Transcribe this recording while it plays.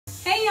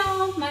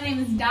y'all, my name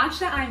is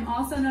Dasha. I'm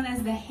also known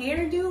as the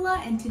hair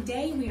doula, and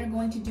today we are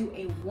going to do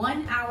a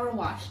 1-hour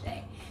wash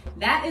day.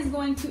 That is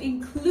going to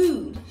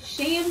include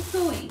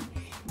shampooing,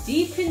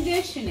 deep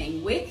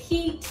conditioning with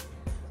heat,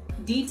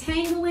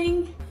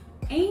 detangling,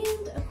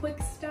 and a quick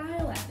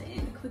style at the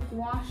end, a quick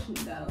wash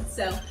and go.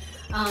 So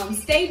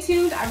stay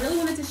tuned. I really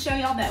wanted to show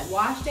y'all that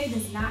wash day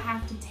does not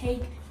have to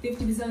take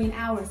 50 bazillion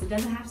hours. It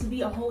doesn't have to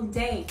be a whole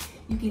day.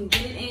 You can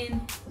get it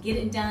in, get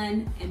it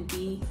done, and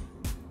be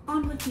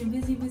on with your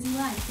busy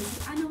life.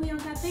 Because I know we all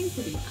got things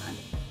to do.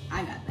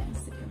 I got things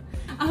to do.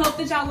 I hope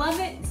that y'all love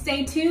it.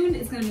 Stay tuned.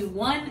 It's gonna be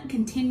one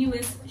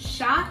continuous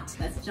shot.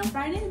 Let's jump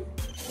right in.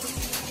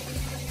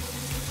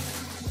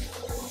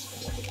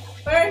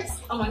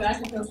 First, oh my gosh,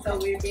 it feels so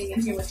weird being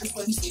in here with the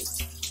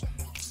swimsuit.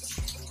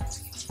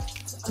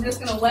 I'm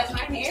just gonna wet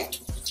my hair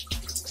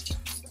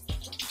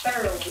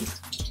thoroughly.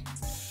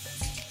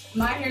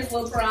 My hair is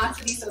low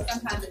porosity, so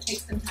sometimes it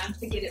takes some time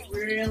to get it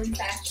really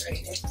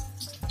saturated.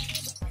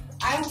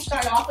 I don't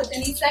start off with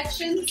any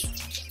sections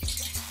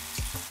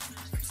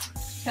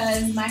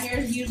because my hair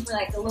is usually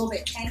like a little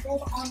bit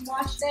tangled on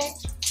wash day.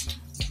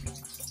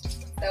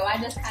 So I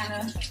just kind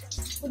of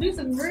will do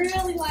some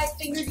really light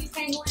finger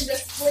detangling,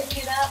 just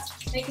splitting it up,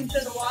 making sure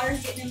the water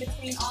is getting in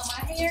between all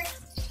my hair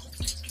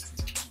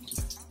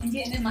and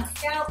getting in my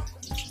scalp.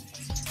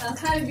 I'll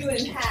kind of do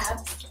it in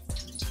halves.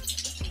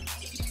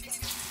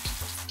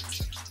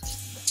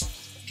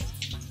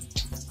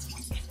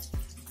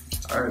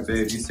 All right,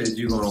 babe, you said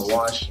you're gonna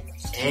wash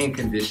and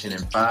condition in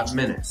 5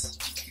 minutes.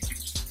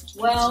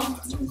 Well,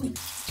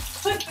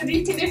 put the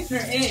deep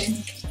conditioner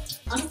in.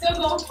 I'm still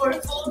going for a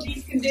full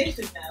deep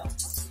condition though.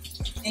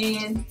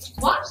 And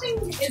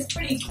washing is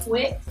pretty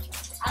quick.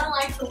 I don't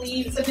like to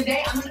leave. So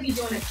today I'm gonna be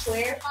doing a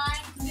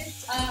clarifying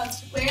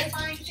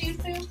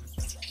shampoo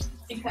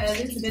because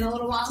it's been a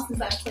little while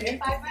since I've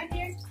clarified my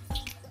hair.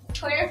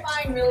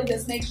 Clarifying really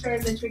just makes sure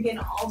that you're getting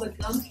all the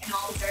gunk and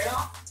all the dirt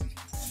off.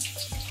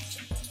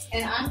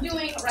 And I'm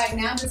doing right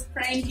now just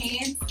praying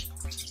hands,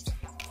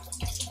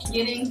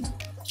 getting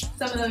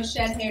some of those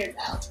shed hairs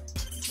out.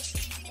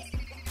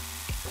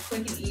 A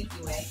quick and easy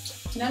way.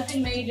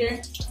 Nothing major,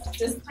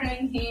 just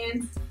praying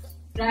hands,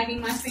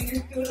 dragging my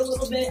fingers through it a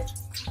little bit,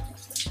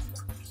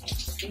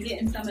 and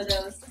getting some of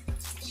those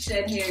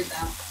shed hairs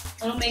out.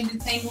 It'll make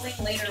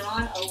detangling later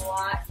on a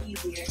lot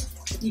easier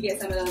if you get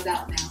some of those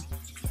out now.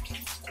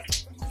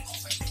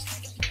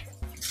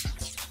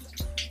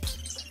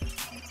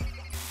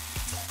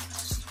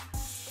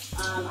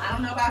 I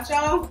don't know about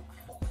y'all,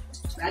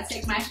 but I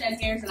take my shed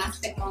hairs and I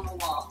stick them on the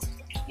wall.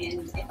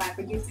 And if I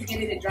forget to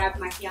get it, it drives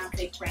my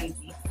fiance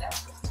crazy.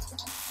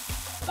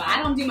 So. But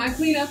I don't do my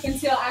cleanup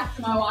until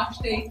after my wash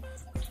day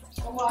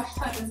or wash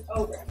time is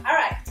over. All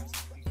right,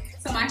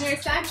 so my hair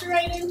is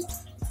saturated.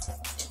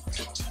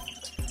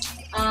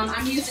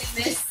 I'm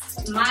using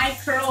this My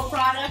Curl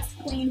product,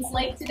 Clean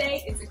Slate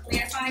today. It's a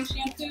clarifying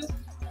shampoo.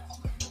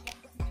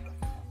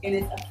 And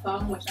it's a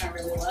foam, which I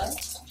really love.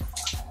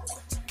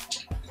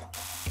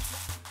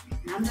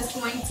 And I'm just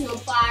going to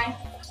apply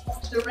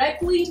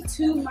directly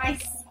to my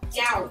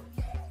scalp.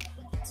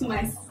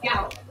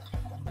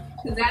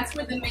 Because that's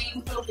where the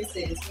main focus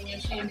is when you're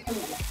shampooing,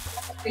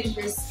 is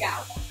your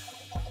scalp.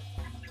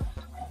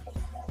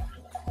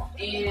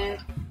 And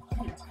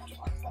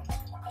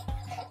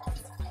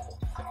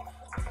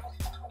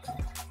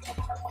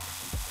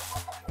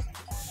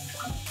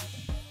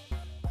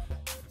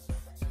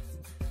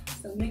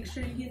so make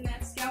sure you're getting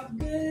that scalp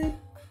good.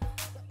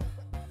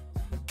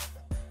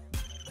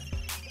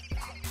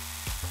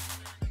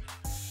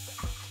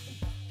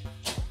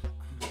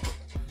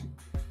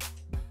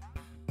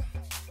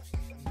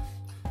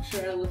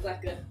 Sure, I look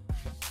like a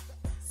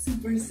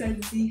super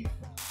sexy,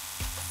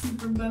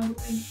 super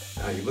bubbly.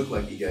 Now you look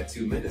like you got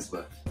 2 minutes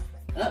left.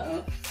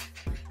 Uh-oh.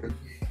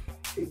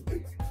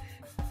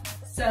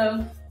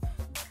 So,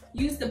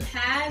 use the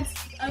pads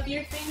of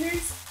your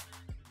fingers,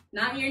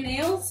 not your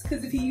nails,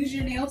 because if you use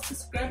your nails to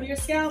scrub your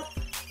scalp,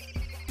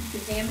 you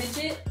can damage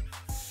it.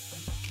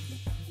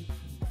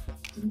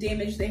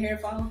 Damage the hair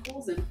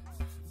follicles, and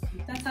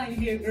that's how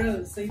your hair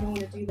grows, so you don't want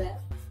to do that.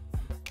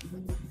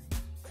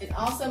 And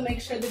also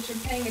make sure that you're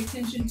paying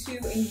attention to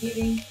and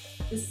getting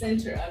the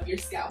center of your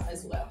scalp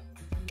as well.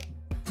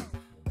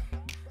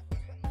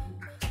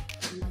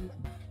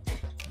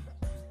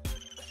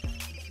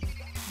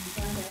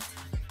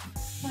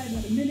 Probably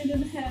about a minute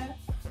and a half.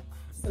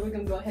 So we're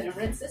gonna go ahead and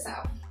rinse this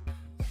out.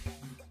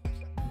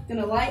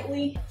 Gonna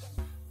lightly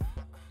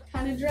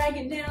kind of drag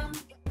it down.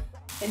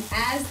 And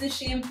as the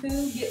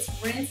shampoo gets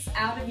rinsed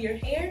out of your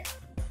hair,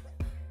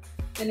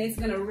 then it's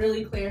gonna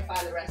really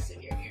clarify the rest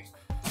of your hair.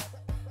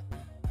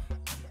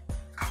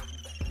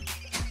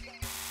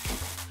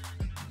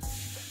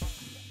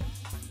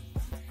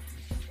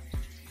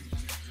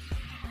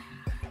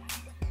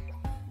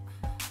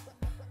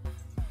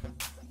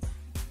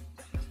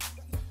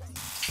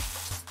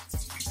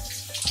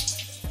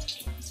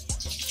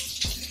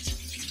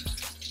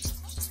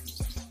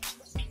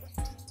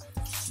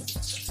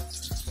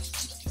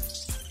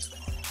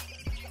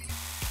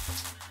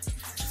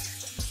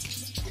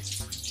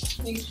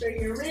 Make sure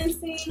you're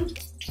rinsing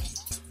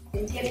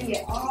and getting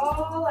it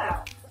all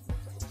out.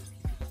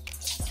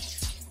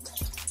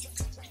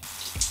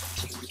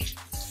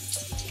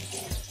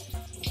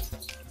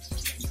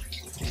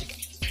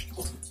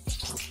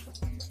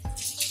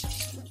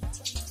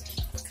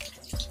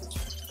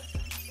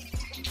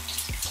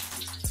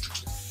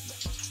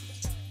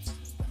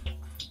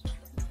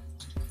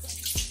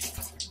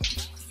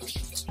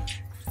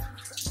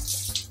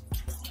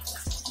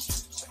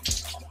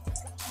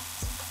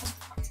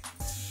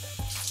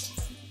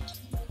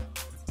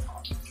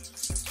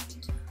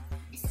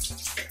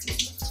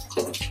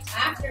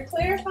 After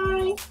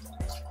clarifying,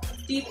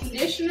 deep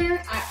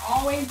conditioner, I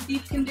always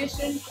deep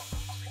condition.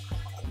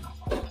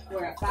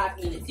 We're at 5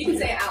 minutes. You can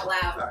say it out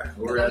loud.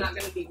 All right, I'm not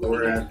going to be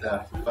we're at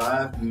the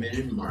 5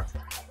 minute mark.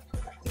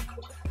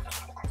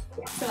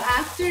 So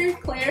after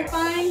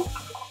clarifying,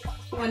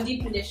 you want to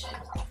deep condition,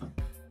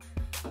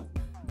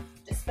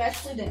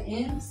 especially the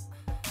ends.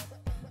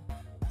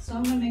 So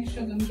I'm going to make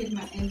sure that I'm getting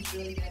my ends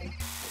really good.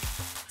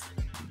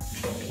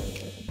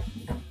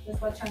 Just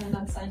by turning it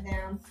upside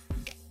down.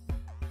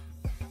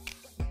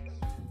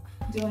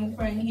 Doing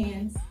praying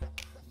hands.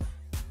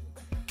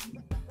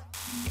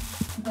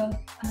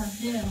 But I have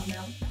hair on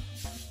now.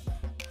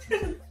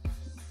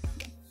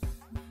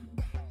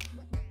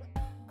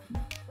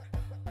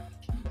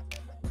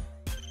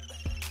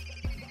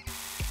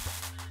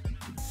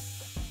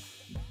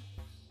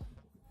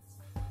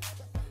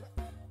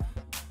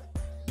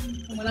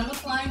 When I'm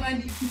applying my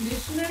deep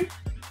conditioner,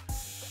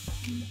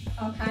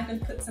 I'll kind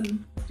of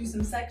do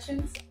some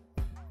sections.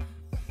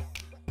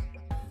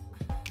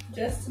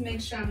 Just to make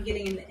sure I'm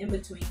getting in the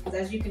in-between, because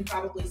as you can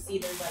probably see,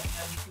 there's like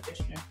no deep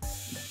conditioner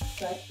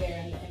right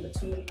there in the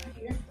in-between right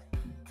here.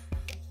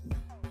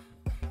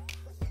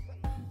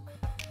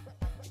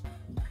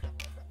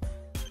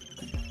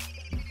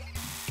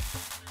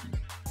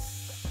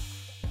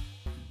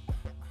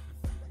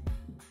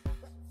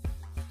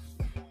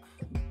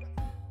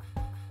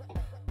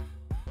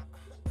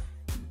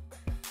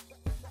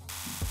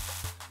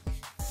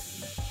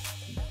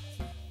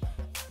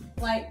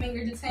 Light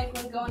finger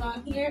detangling going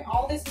on here.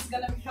 All this is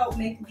going to help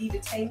make the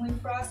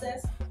detangling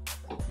process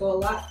go a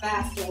lot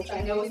faster, which I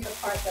know is the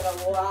part that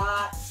a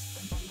lot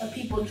of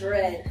people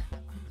dread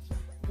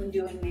when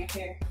doing their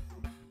hair.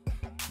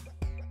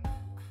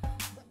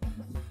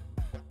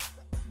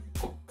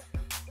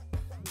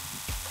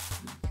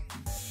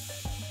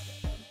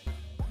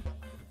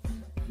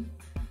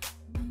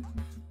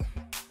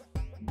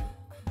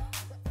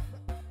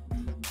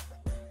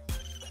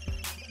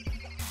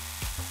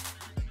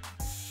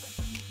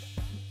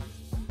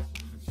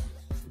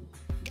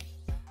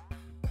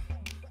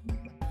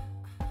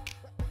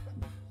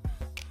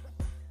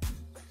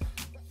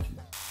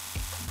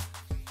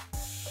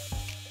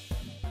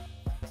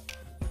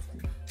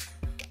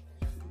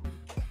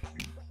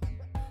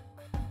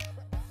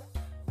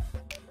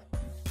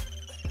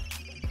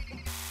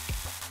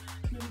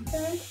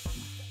 Okay.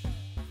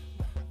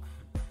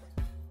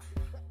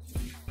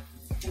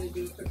 Gonna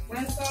do a quick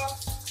rinse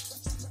off.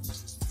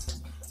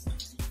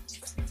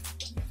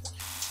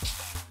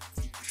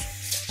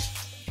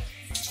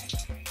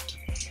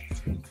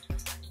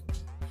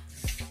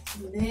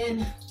 And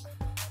then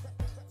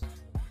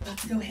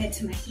let's go ahead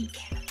to my heat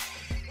cap.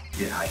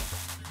 Get height.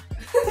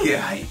 Get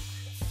height.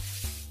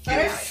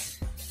 Get height.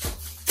 First,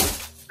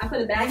 I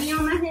put a baggie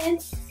on my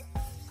head.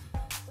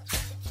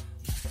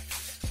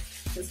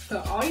 Just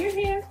put all your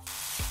hair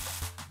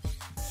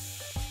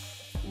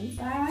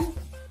inside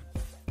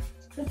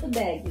with the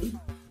baggie.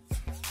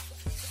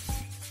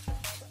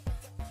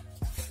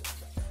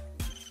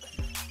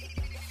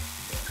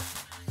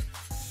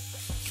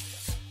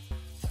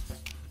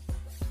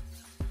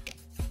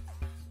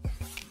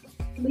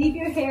 Leave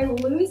your hair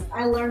loose.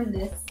 I learned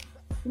this.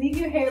 Leave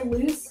your hair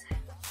loose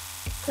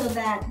so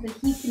that the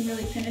heat can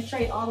really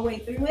penetrate all the way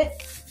through it.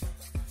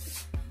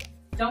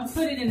 Don't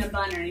put it in a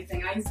bun or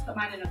anything. I used to put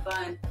mine in a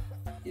bun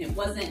and it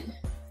wasn't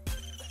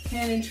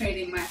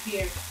penetrating my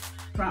hair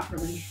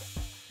properly.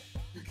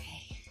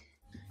 Okay,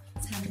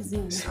 it's time to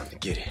zoom. It's time to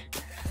get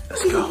it.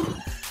 Let's go.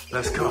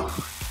 Let's go.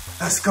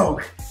 Let's go.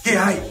 Get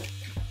height.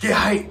 Get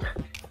height.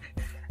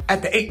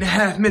 At the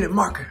 8.5 minute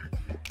marker.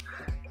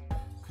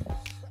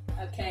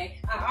 Okay,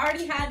 I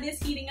already had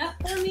this heating up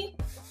for me.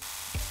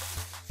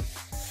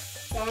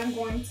 So I'm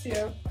going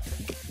to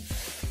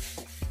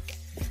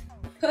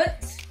put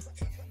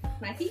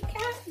my heat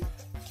cap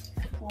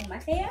on my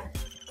hair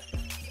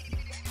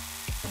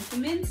and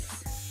commence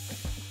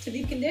to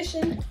deep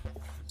condition.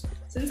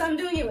 Since I'm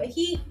doing it with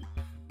heat,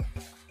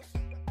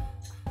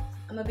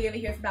 I'm gonna be over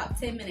here for about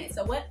 10 minutes.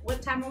 So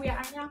what time are we at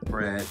right now?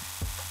 We're at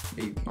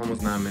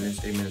almost 9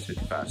 minutes, 8 minutes,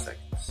 55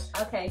 seconds.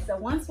 Okay, so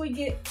once we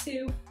get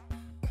to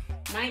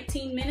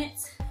 19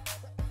 minutes,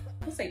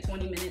 let's say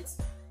 20 minutes,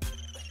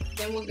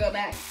 then we'll go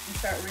back and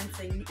start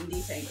rinsing and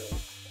detangling.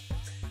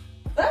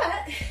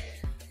 But,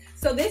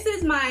 so this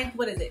is my,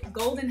 what is it,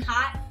 golden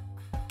hot,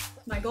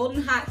 my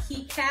golden hot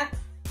heat cap.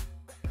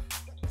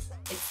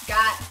 It's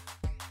got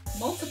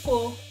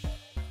multiple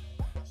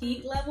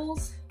heat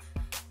levels.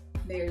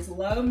 There's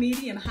low,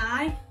 medium,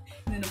 high.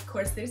 And then of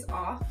course there's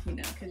off, you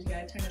know, because you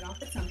gotta turn it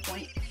off at some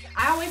point.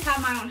 I always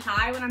have mine on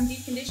high when I'm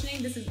deep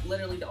conditioning. This is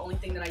literally the only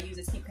thing that I use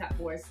this heat cap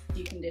for is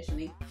deep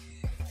conditioning.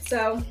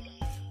 So,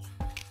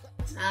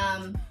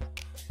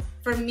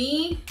 for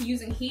me,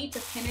 using heat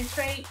to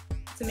penetrate,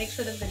 to make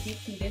sure that the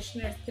deep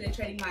conditioner is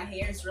penetrating my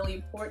hair is really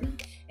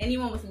important.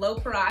 Anyone with low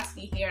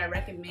porosity hair, I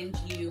recommend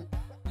you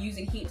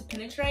using heat to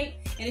penetrate.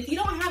 And if you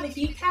don't have a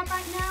heat cap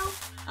right now,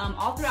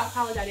 all throughout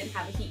college I didn't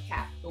have a heat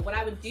cap. But what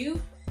I would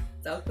do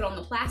is I would put on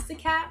the plastic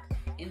cap,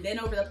 and then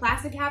over the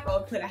plastic cap I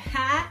would put a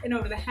hat, and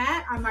over the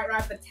hat I might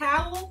wrap a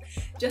towel,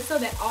 just so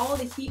that all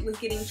the heat was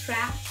getting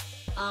trapped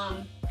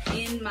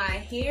in my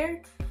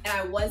hair, and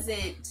I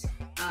wasn't,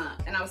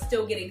 and I was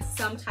still getting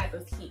some type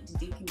of heat to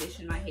deep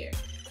condition my hair.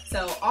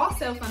 So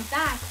also, fun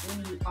fact,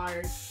 when you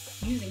are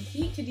using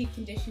heat to deep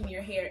condition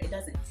your hair, it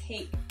doesn't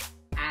take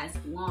as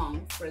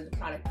long for the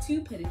product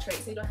to penetrate,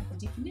 so you don't have to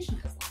deep condition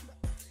as long.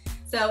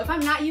 So if I'm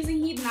not using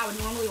heat, then I would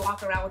normally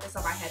walk around with this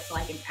on my head for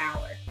like an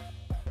hour.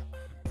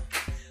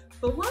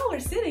 But while we're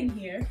sitting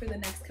here for the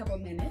next couple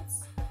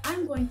minutes,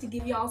 I'm going to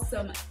give y'all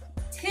some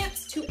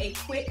tips to a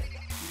quick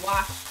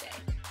wash day.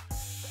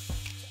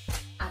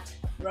 I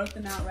wrote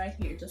them out right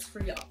here just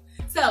for y'all.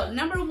 So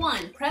number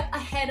one, prep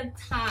ahead of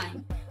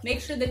time. Make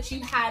sure that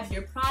you have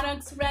your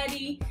products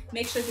ready,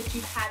 make sure that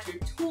you have your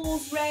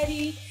tools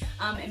ready,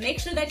 and make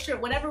sure that your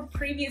whatever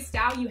previous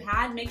style you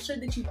had, make sure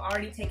that you've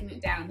already taken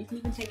it down. You can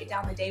even take it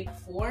down the day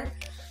before,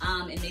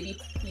 and maybe,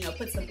 you know,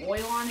 put some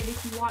oil on it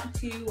if you want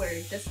to, or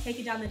just take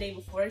it down the day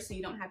before so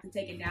you don't have to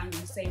take it down on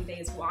the same day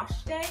as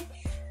wash day.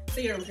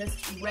 So you're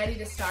just ready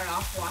to start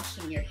off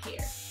washing your hair.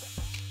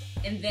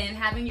 And then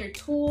having your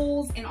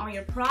tools and all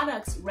your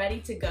products ready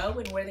to go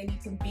and where they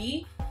need to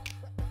be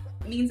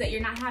means that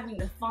you're not having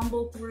to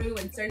fumble through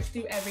and search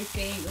through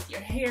everything with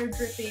your hair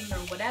dripping or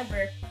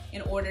whatever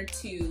in order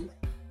to,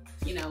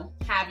 you know,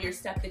 have your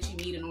stuff that you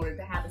need in order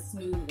to have a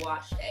smooth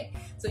wash day.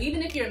 So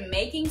even if you're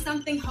making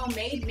something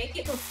homemade, make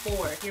it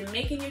before. If you're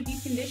making your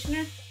deep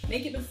conditioner,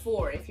 make it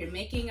before. If you're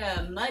making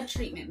a mud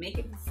treatment, make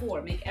it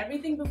before. Make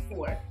everything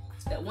before,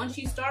 so that once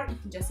you start, you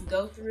can just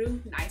go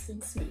through nice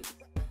and smooth.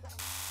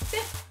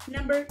 Tip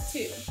number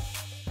two.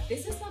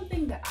 This is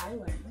something that I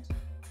learned.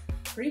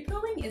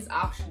 Pre-pooing is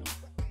optional.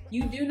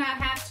 You do not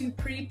have to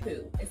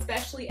pre-poo,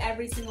 especially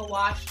every single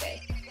wash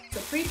day. So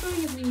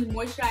pre-pooing is when you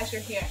moisturize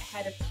your hair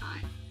ahead of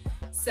time.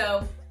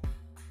 So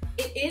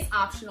it is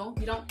optional.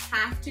 You don't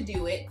have to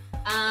do it.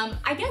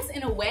 I guess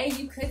in a way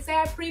you could say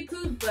I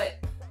pre-pooed, but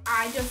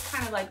I just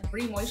kind of like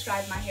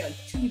re-moisturized my hair like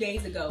 2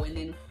 days ago and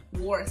then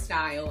wore a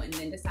style and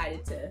then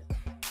decided to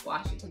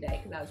wash it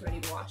today because I was ready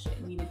to wash it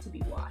and needed to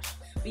be washed.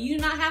 But you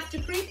do not have to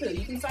pre-poo.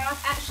 You can start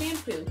off at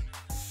shampoo,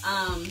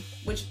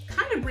 which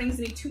kind of brings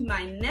me to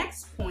my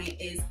next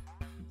point is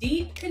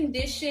deep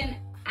condition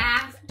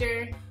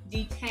after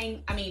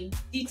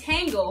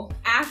detangle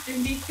after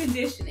deep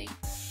conditioning.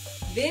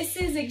 This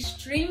is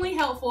extremely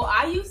helpful.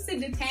 I used to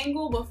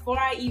detangle before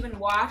I even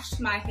washed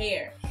my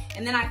hair.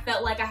 And then I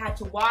felt like I had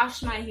to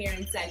wash my hair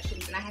in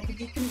sections, and I had to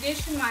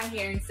decondition my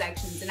hair in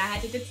sections, and I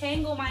had to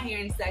detangle my hair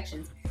in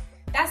sections.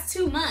 That's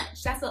too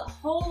much. That's a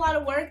whole lot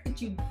of work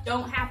that you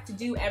don't have to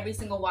do every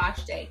single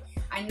wash day.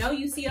 I know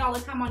you see it all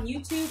the time on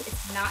YouTube.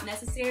 It's not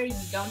necessary.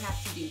 You don't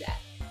have to do that.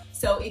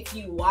 So if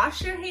you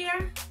wash your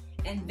hair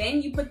and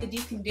then you put the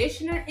deep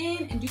conditioner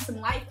in and do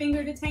some light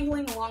finger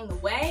detangling along the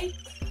way,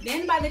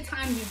 then by the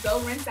time you go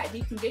rinse that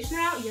deep conditioner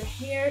out, your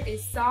hair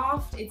is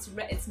soft, it's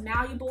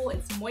malleable,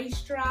 it's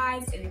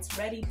moisturized, and it's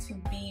ready to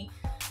be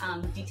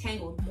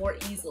detangled more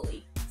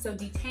easily. So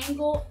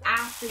detangle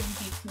after you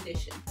deep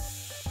condition.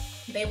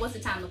 Babe, what's the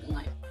time looking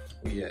like?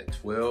 We at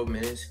 12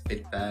 minutes,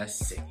 55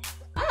 seconds.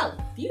 Oh,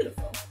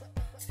 beautiful.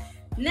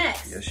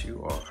 Next. Yes,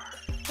 you are.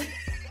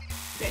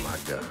 Oh my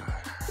God.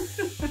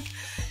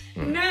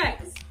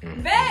 Next.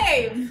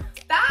 Babe,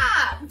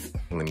 stop.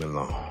 Leave me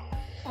alone.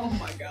 Oh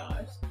my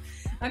gosh.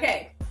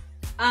 Okay.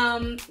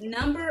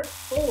 Number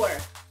 4,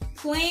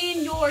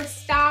 plan your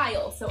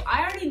style. So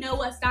I already know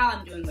what style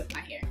I'm doing with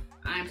my hair.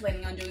 I'm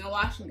planning on doing a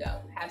wash and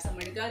go. I have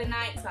somewhere to go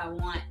tonight, so I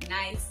want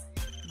nice,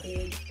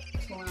 big,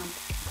 plump,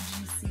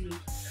 juicy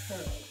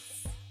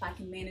curls. If I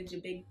can manage a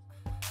big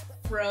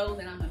fro,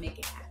 then I'm gonna make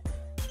it happen.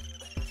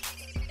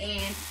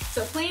 And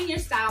so plan your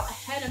style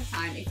ahead of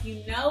time. If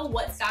you know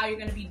what style you're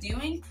gonna be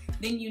doing,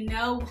 then you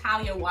know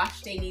how your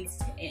wash day needs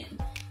to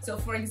end. So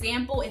for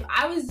example, if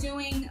I was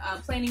doing,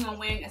 planning on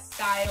wearing a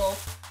style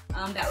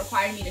that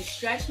required me to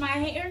stretch my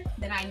hair,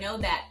 then I know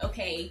that,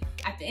 okay,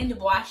 at the end of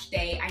wash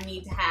day, I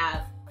need to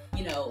have,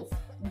 you know,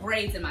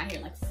 braids in my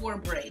hair, like 4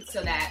 braids,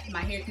 so that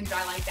my hair can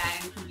dry like that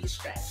and it can be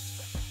stretched.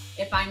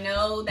 If I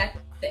know that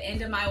the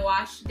end of my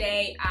wash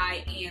day,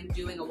 I am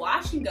doing a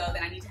wash and go,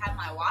 then I need to have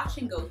my wash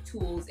and go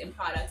tools and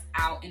products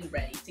out and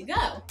ready to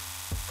go.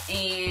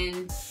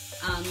 And,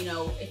 you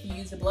know, if you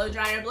use a blow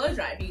dryer,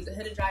 if you use a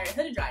hooded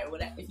dryer,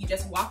 whatever. If you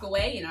just walk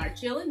away and are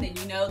chilling, then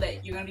you know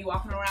that you're gonna be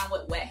walking around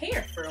with wet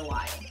hair for a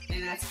while,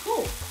 and that's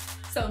cool.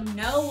 So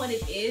know what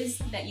it is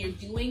that you're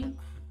doing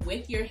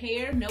with your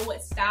hair, know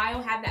what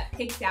style, have that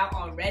picked out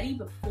already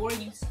before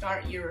you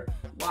start your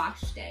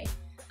wash day.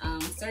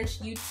 Search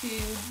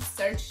YouTube,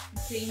 search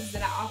things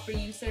that I offer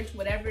you, search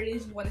whatever it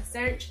is you want to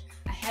search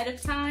ahead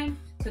of time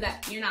so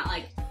that you're not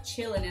like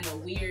chilling in a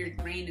weird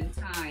random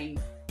time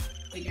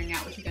figuring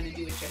out what you're going to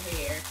do with your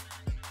hair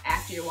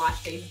after your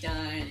wash day's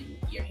done and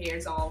your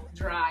hair's all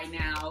dry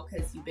now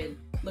because you've been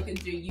looking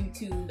through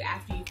YouTube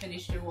after you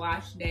finish your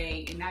wash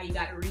day and now you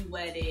got to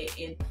re-wet it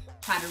and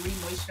try to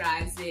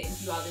re-moisturize it and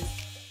do all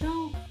this.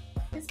 No,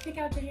 just pick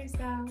out your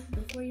hairstyle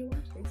before your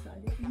wash day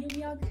started and you'll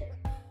be all good.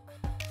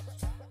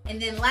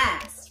 And then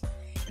last,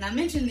 and I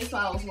mentioned this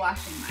while I was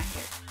washing my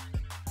hair,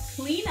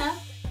 clean up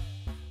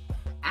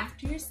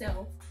after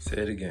yourself.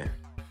 Say it again.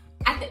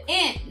 At the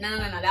end, no,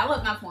 that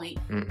wasn't my point.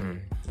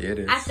 Yeah, it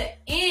is. At the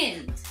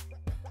end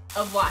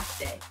of wash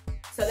day.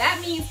 So that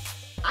means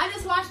I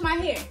just washed my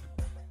hair.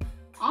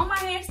 All my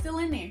hair's still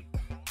in there.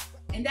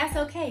 And that's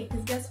okay,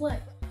 because guess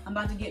what? I'm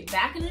about to get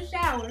back in the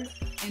shower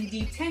and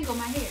detangle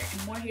my hair,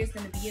 and more hair's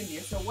gonna be in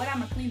there. So what I'm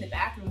gonna clean the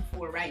bathroom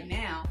for right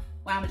now,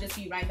 well, I'm gonna just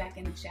be right back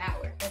in the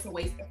shower. That's a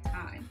waste of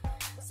time.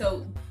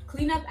 So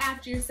clean up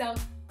after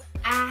yourself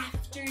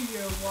after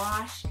your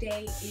wash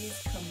day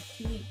is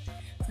complete.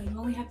 So you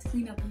only have to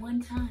clean up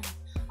one time.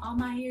 All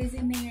my hair is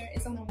in there,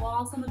 it's on the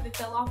wall, some of it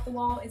fell off the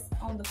wall, it's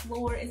on the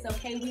floor, it's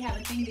okay, we have a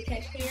thing to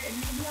catch hair and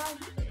it'll be all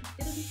good.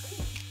 It'll be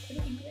cool,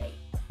 it'll be great.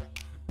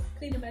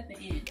 Clean up at the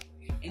end.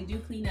 And do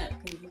clean up,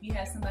 because if you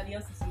have somebody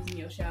else that's using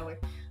your shower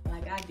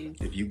like I do.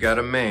 If you got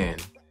a man,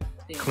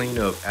 then clean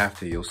up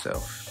after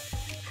yourself.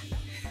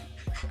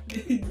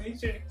 make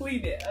sure to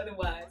clean it,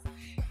 otherwise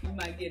you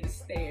might get a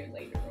stare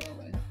later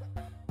on.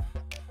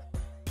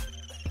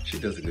 She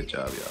does a good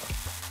job, y'all.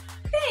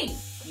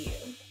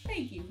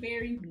 Thank you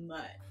very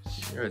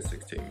much. You're at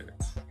 16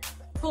 minutes.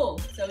 Cool,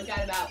 so we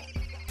got about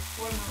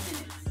 4 more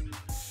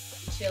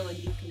minutes to chill and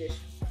deep condition.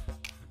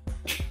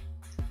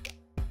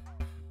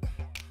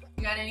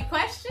 You got any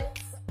questions?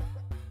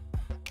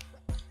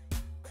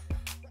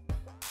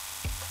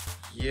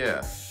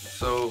 Yeah,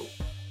 so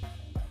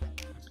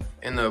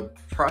in the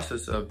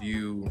process of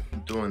you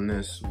doing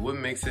this, what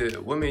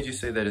made you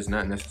say that it's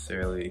not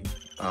necessary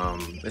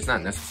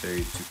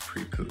to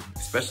pre-poo?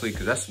 Especially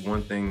because that's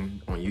one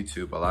thing on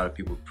YouTube a lot of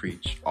people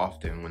preach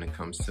often when it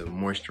comes to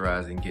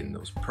moisturizing, getting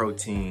those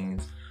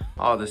proteins,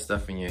 all this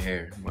stuff in your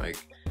hair. Like,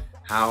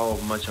 how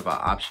much of an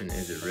option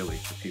is it really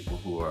for people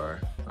who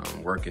are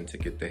working to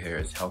get their hair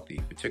as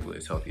healthy, particularly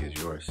as healthy as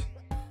yours?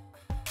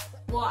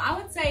 Well, I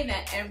would say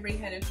that every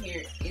head of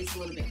hair is a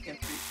little bit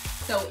different.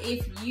 So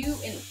if you,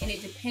 and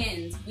it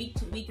depends, week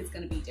to week it's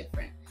going to be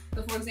different.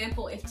 So for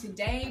example, if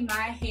today my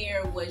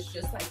hair was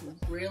just like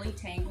really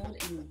tangled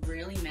and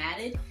really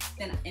matted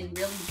and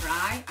really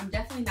dry, I'm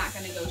definitely not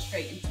going to go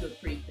straight into a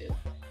pre-poo.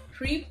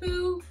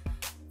 Pre-poo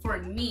for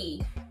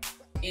me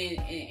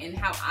and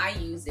how I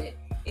use it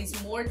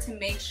is more to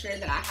make sure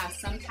that I have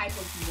some type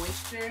of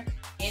moisture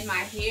in my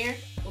hair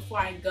before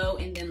I go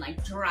and then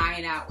like dry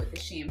it out with the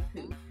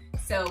shampoo.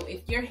 So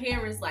if your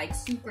hair is like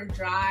super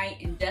dry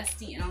and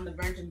dusty and on the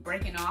verge of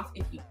breaking off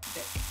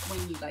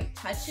when you like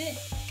touch it,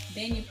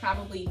 then you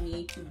probably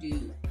need to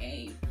do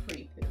a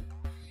pre-poo.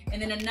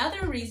 And then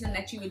another reason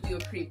that you would do a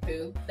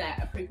pre-poo, that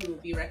a pre-poo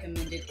would be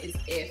recommended, is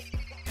if,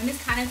 and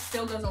this kind of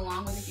still goes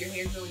along with if your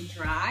hair is really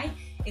dry,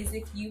 is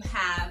if you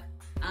have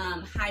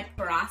high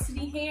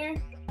porosity hair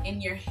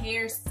and your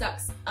hair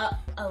sucks up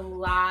a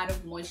lot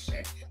of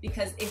moisture.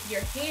 Because if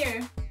your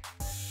hair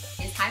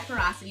is high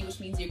porosity, which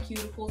means your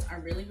cuticles are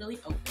really, really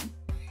open,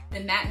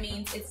 then that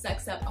means it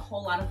sucks up a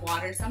whole lot of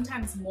water,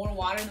 sometimes more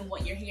water than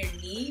what your hair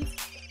needs.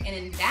 And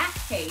in that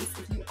case,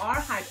 if you are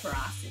high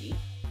porosity,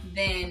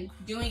 then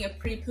doing a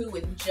pre-poo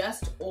with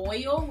just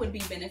oil would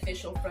be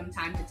beneficial from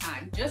time to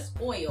time. Just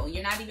oil.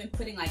 You're not even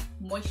putting like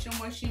moisture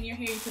in your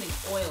hair, you're putting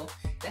oil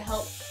to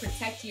help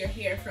protect your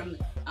hair from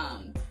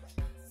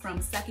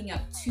sucking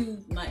up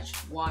too much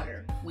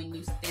water when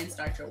you then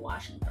start your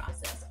washing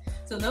process.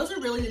 So those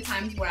are really the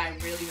times where I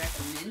really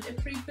recommend a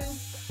pre-poo.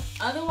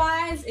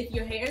 Otherwise, if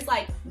your hair is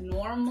like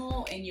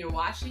normal and you're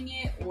washing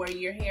it, or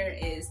your hair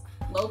is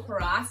low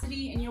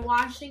porosity and you're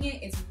washing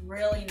it, it's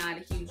really not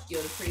a huge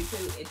deal to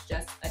pre-poo. It's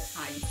just a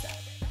time suck.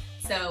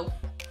 So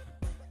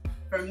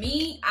for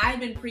me, I've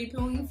been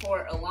pre-pooing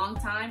for a long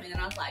time, and then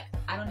I was like,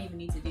 I don't even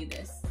need to do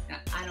this.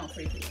 I don't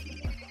pre-poo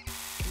anymore,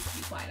 just to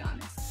be quite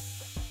honest.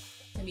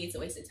 To me, it's a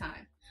waste of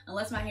time.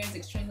 Unless my hair is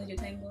extremely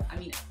tangled, I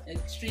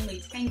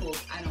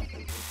don't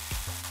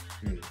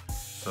pre-poo.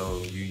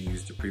 So you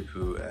use the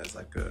pre-poo as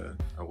like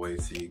a way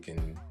so you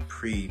can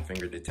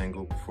pre-finger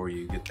detangle before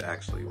you get to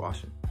actually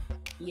washing?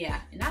 Yeah,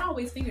 and not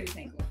always finger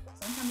detangle.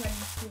 Sometimes I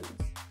use tools.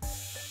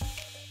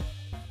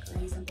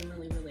 I use something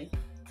really, really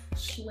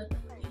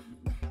slippery,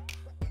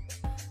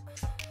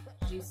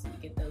 juicy to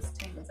get those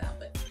tangles out.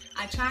 But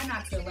I try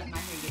not to let my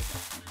hair get so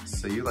tangled.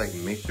 So you like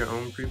make your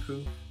own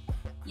pre-poo?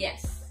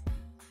 Yes,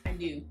 I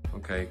do.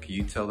 Okay, can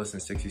you tell us in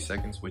 60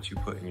 seconds what you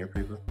put in your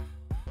pre-poo?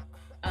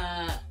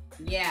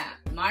 Yeah,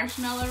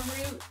 marshmallow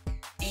root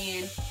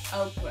and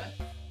okra.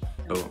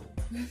 Oh.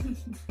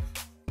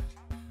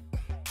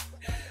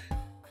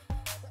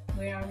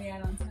 Where are we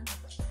at on time?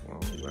 Well,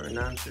 we're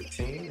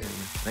 9:15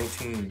 and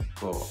 19,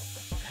 well,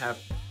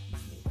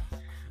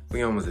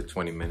 We almost at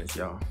 20 minutes,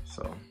 y'all.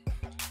 So.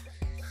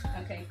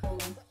 Okay, cool.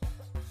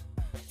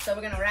 So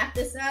we're gonna wrap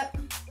this up.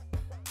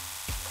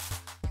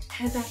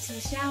 Head back to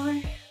the shower.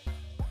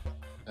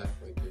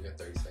 Wait, we got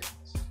 30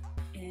 seconds.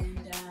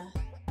 And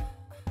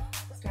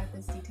start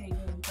this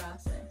detangling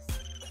process.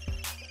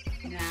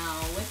 Now,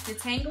 with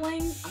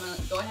detangling, I'm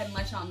gonna go ahead and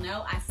let y'all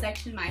know I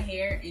section my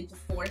hair into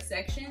 4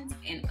 sections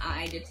and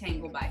I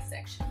detangle by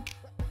section.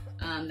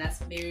 That's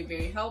very,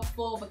 very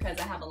helpful because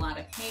I have a lot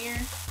of hair,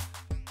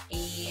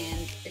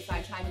 and if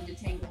I try to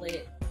detangle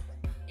it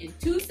in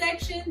 2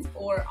 sections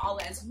or all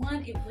as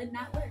one, it would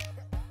not work.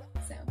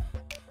 So,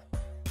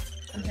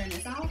 I'm turning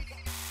this off.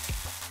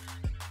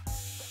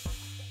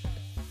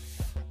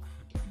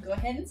 Go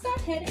ahead and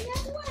start heading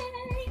that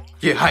way.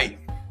 Get hype.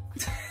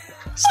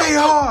 Stay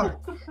hard.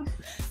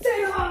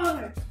 Stay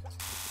hard.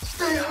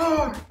 Stay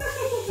hard.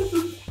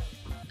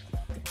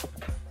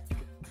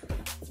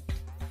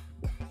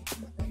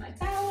 Put my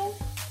towel.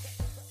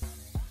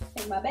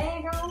 Take my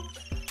bag off.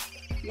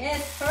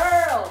 Yes,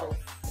 pearls.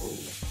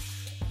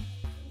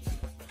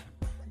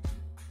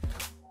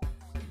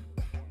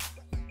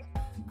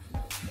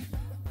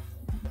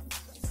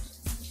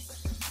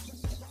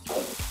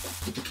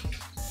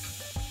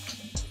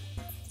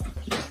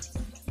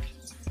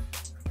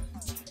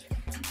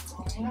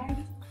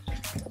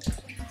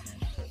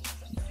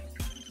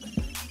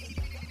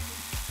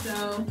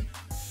 So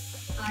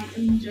I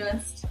am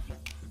just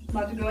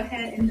about to go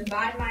ahead and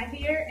divide my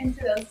hair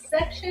into those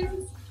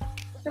sections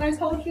that I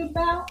told you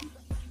about.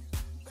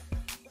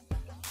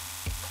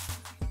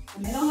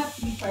 And they don't have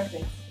to be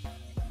perfect.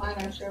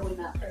 Mine are surely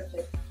not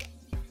perfect.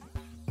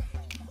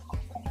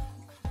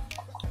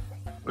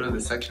 What are the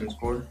sections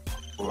for?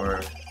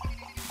 For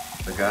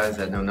the guys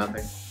that know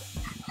nothing?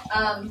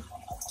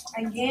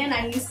 Again,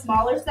 I use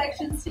smaller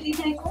sections to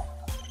detangle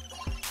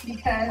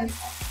because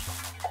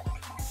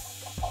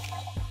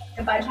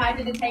if I tried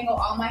to detangle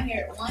all my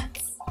hair at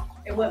once,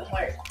 it wouldn't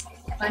work.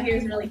 My hair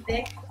is really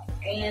thick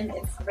and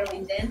it's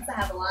really dense. I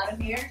have a lot of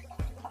hair.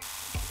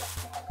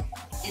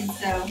 And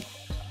so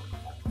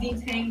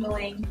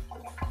detangling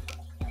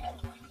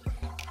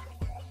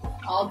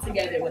all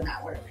together would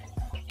not work.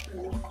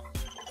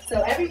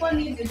 So everyone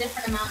needs a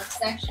different amount of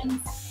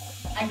sections.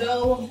 I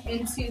go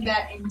into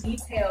that in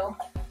detail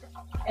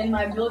in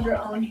my Build Your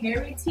Own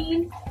Hair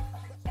Routine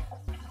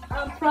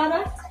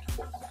product,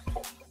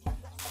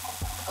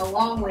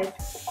 along with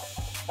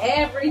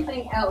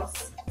everything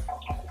else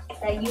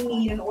that you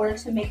need in order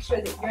to make sure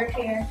that your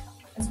hair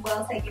is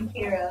well taken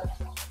care of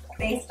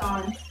based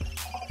on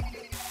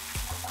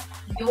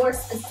your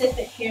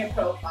specific hair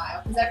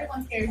profile, because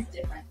everyone's hair is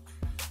different.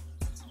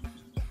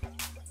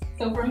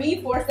 So for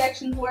me, 4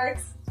 sections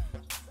works.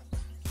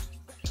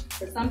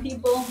 For some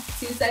people,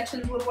 2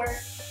 sections would work.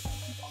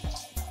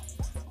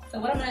 So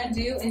what I'm gonna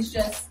do is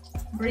just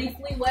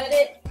briefly wet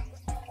it,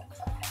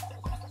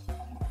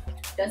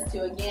 just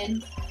to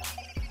again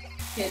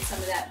get some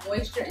of that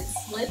moisture and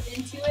slip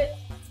into it.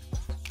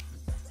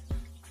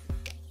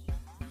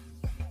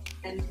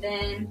 And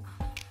then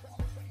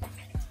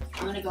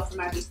I'm gonna go for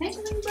my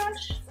detangling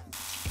brush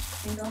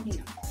and go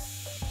here.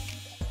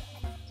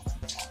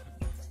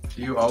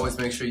 Do you always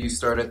make sure you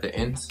start at the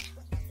ends?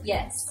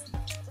 Yes.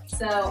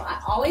 So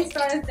I always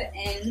start at the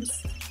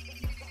ends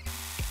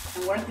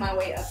and work my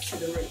way up to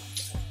the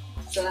roots,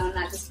 so that I'm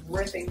not just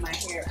ripping my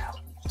hair out.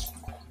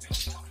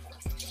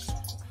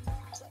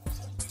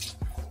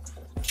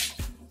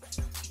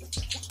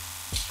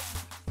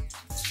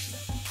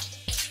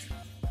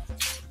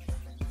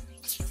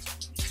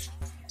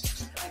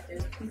 Like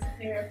there's a piece of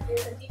hair up here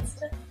that needs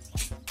to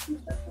be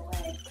put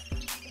away.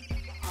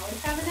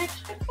 Always have an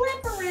extra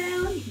clip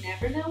around. You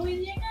never know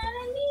when you're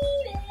gonna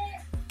need it.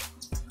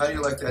 How do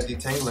you like that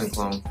detangling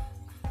clone?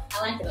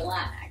 I like it a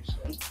lot,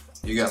 actually.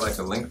 You got like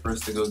a link for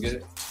us to go get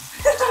it?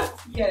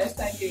 Yes,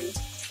 I do.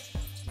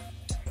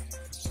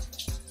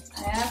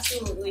 I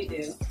absolutely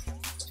do.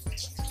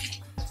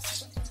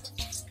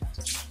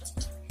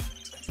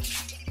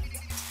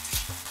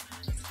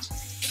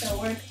 So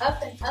work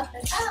up and up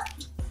and up.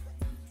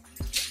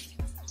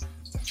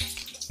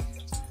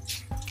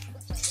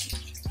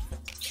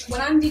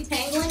 When I'm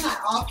detangling, I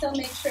also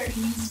make sure to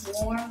use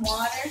warm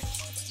water.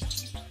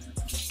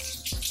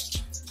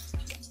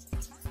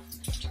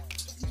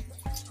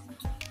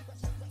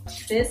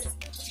 This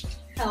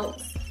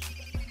helps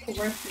to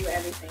work through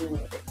everything a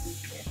little bit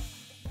easier.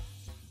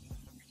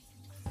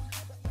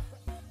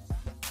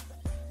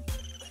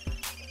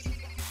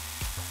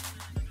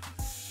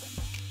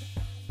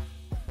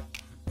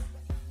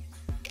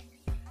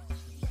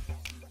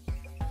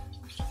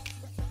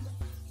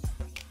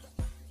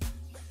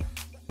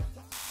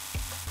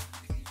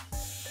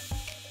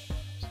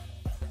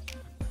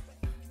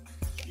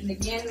 And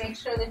again, make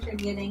sure that you're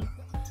getting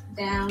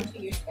down to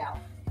your scalp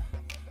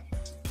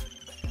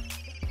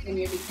when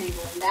you're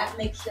detangling. That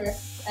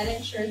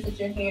ensures that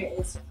your hair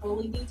is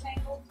fully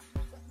detangled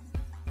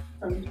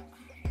from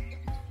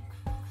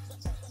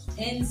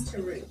ends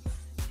to roots.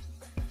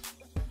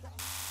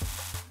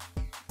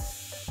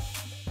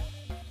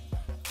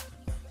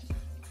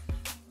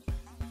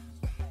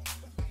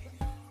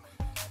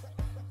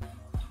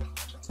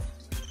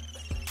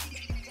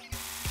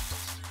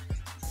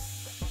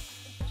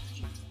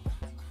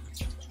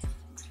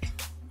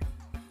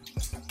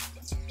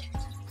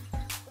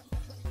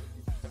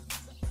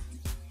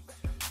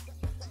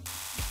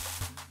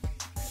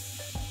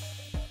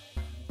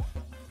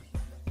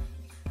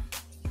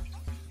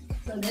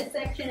 So this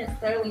section is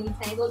thoroughly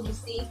detangled. You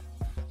see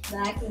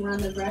that I can run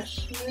the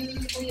brush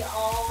smoothly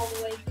all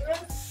the way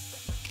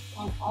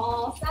through on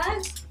all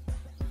sides.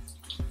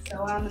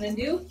 So what I'm gonna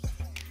do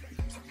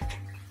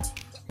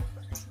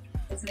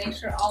is make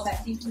sure all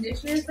that deep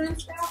conditioner is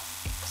rinsed out.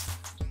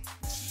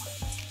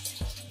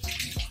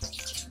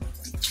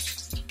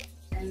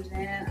 And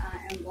then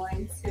I am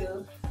going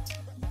to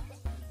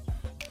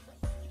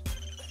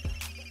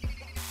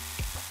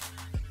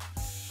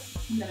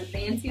I'm gonna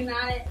Bantu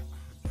knot it.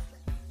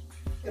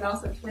 You can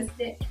also twist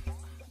it.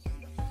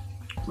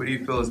 What do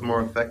you feel is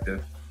more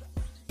effective?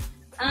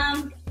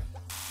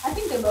 I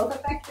think they're both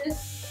effective.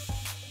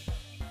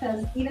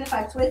 Because even if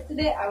I twisted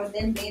it, I would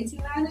then Bantu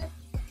knot it.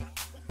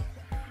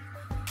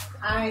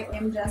 I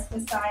am just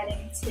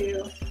deciding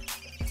to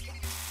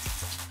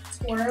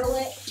twirl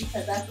it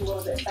because that's a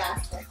little bit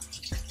faster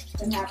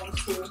than having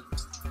to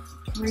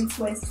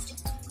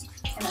retwist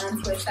and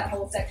untwist that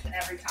whole section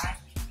every time.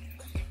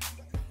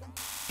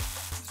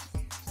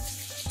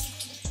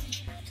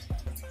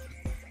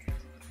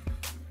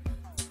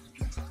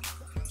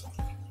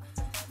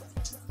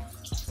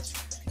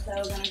 So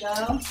we're gonna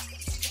go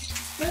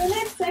for the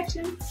next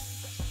section.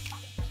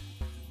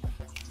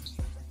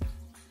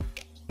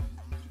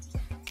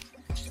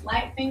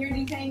 Light finger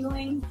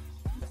detangling.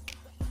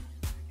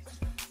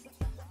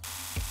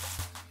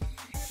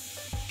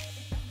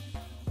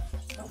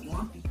 Don't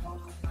want me going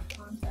on my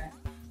contact.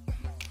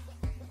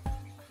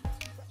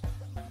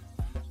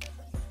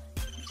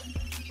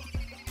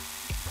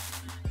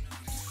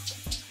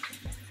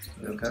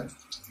 You okay?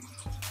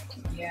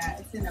 Yeah,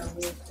 it's in a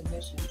weird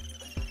position.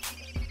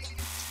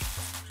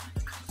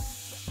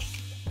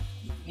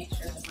 Make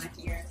sure that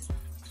my hair.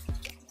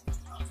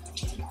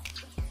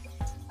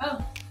 Oh,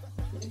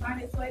 did it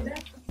find its way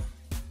back?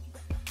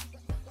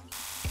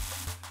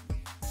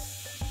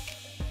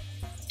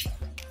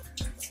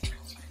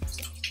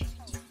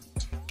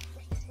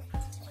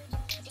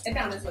 It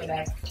found its way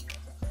back.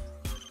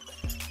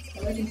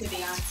 Listen to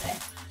Beyonce.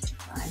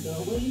 I go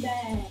way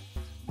back.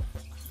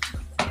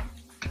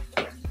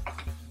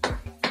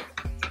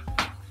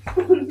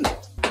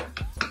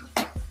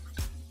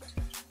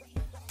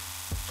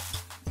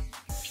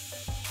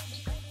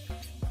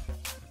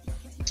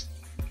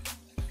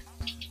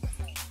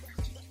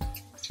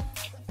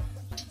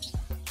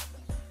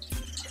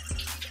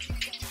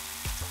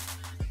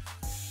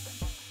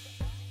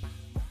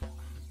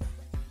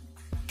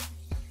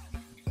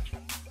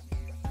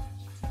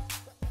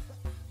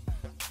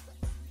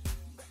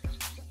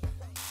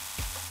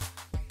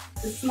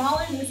 The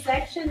smaller the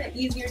section, the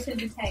easier to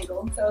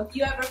detangle. So if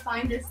you ever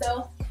find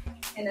yourself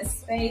in a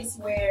space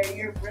where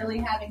you're really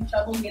having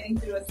trouble getting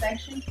through a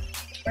section,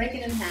 break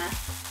it in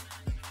half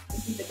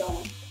and keep it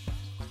going.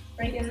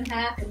 Break it in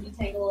half and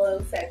detangle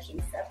those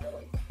sections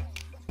separately.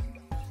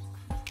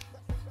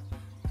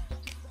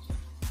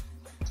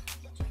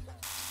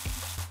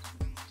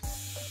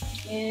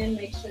 Again,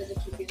 make sure that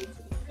you're getting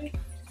to the root.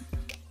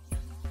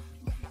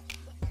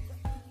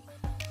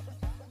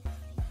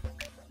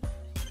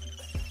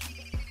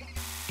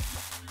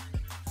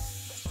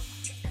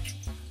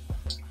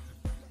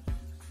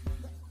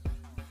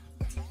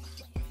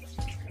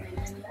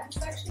 And that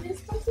section is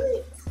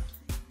complete.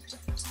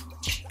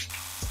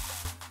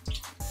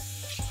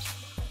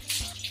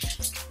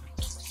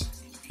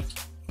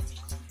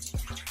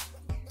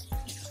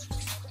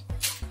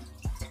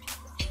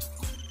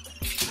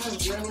 I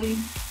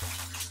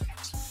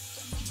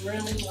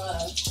really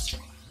love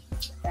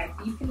that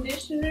deep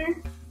conditioner.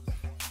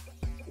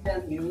 It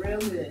does me real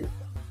good.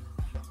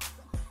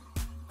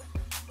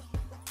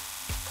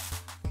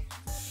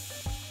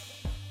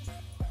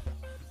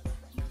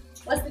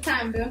 What's the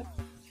time, Boo?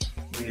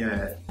 We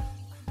at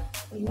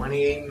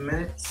 28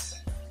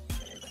 minutes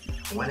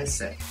and 20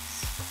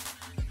 seconds.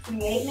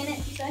 28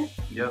 minutes, you said?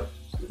 Yep.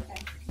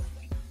 Okay.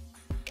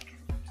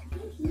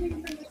 You're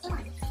making pretty good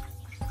time.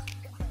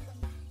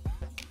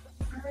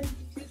 Already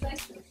 2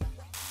 sections.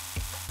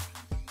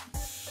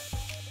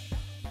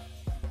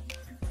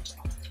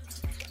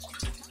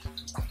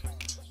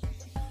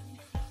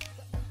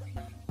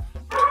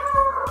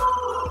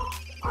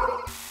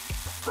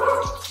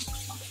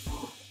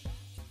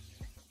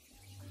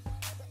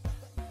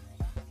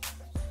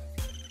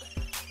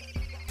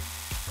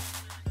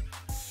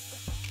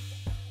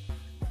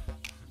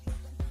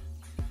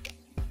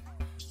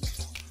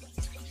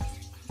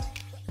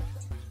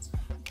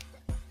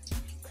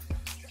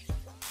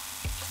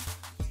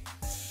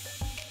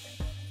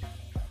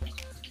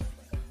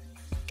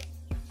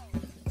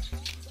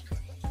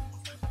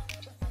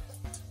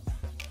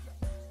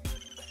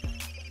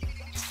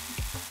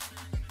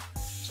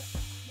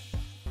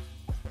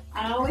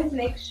 I always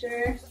make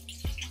sure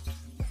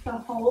to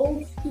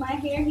hold my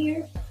hair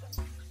here.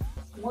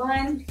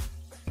 1,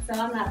 so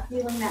I'm not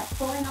feeling that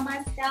pulling on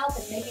my scalp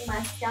and making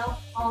my scalp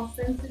all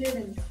sensitive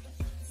and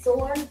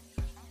sore.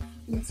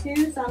 And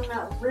 2, so I'm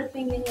not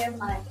ripping any of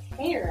my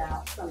hair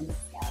out from the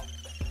scalp.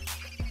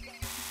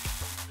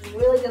 You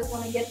really just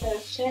want to get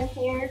those shin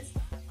hairs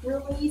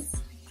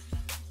released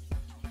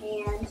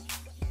and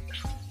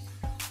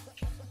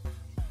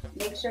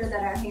make sure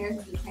that our hair is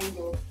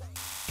detangled.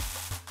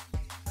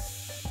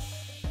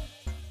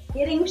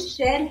 Getting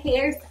shed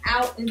hairs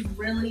out is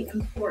really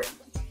important.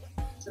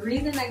 The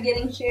reason that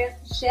getting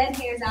shed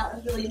hairs out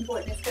is really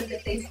important is because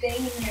if they stay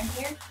in your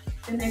hair,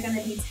 then they're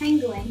going to be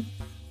tangling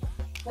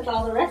with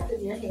all the rest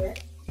of your hair,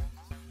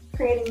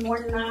 creating more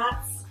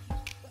knots,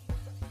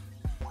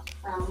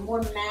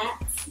 more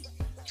mats,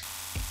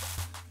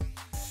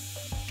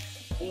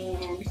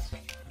 and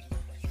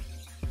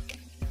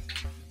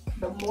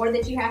the more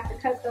that you have to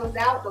cut those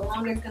out, the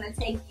longer it's going to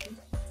take you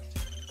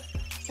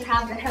to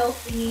have the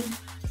healthy,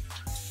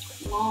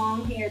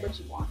 long hair that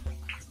you want.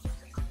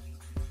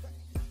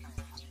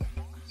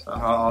 So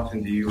how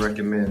often do you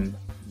recommend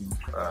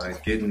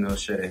getting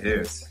those shedded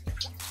hairs?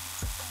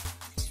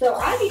 So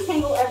I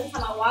detangle every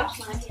time I wash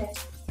my hair,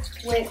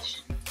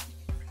 which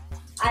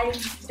I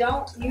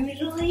don't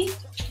usually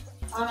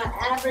on an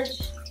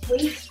average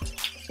week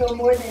go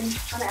more than,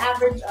 on an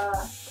average,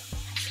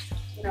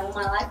 you know, when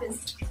my life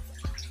is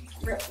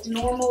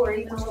normal or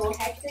even a little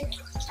hectic,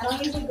 I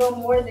don't usually go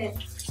more than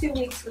 2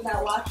 weeks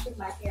without washing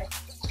my hair.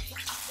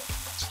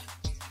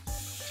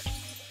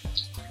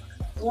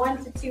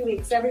 1 to 2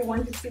 weeks, every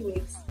 1 to 2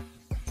 weeks.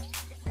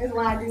 Here's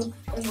what I do,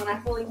 is when I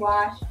fully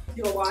wash,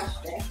 do a wash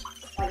day,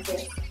 like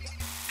this.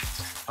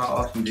 How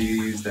often do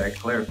you use that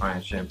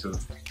clarifying shampoo?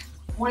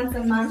 Once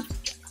a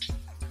month.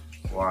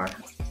 Why?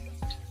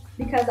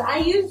 Because I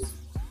use,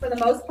 for the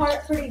most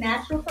part, pretty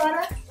natural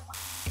products.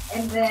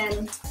 And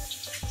then,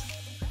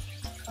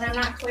 when I'm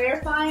not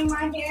clarifying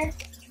my hair,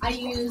 I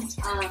use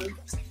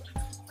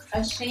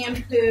a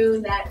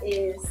shampoo that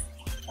is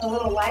a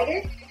little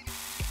lighter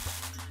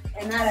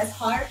and not as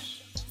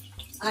harsh.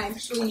 I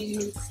actually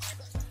use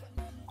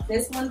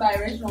this one by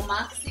Original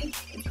Moxie.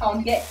 It's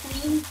called Get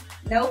Clean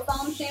No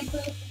Foam Shampoo.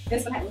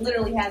 This one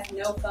literally has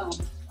no foam.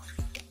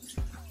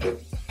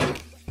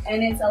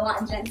 And it's a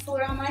lot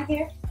gentler on my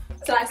hair.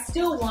 So I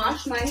still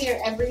wash my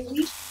hair every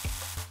week.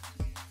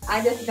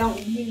 I just don't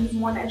use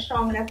one that's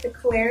strong enough to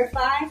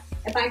clarify.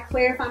 If I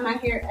clarify my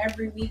hair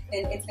every week,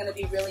 then it's gonna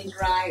be really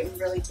dry and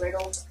really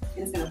brittle,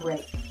 and it's gonna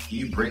break. Do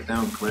you break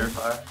down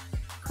clarify?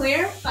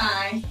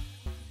 Clarify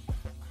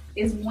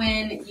is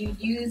when you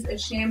use a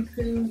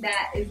shampoo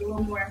that is a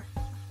little more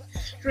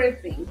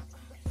stripping.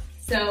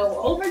 So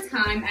over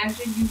time, as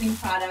you're using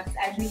products,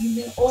 as you're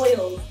using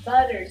oils,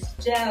 butters,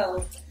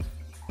 gels,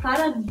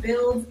 product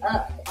builds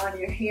up on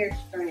your hair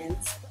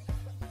strands.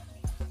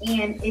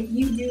 And if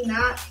you do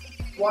not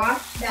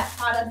wash that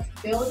product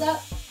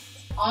buildup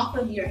off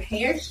of your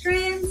hair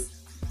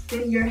strands,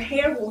 then your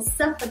hair will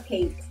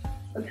suffocate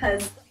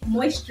because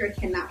moisture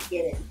cannot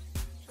get in.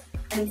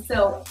 And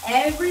so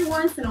every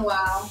once in a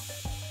while,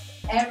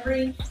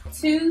 every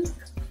 2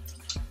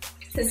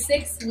 to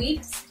 6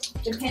 weeks,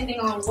 depending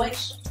on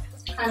which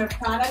kind of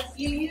products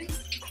you use.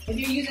 If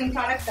you're using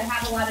products that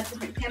have a lot of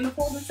different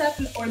chemicals and stuff,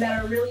 or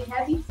that are really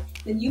heavy,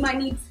 then you might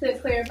need to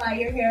clarify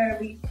your hair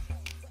every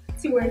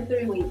 2 or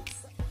 3 weeks.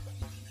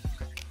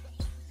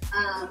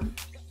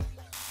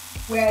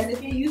 Whereas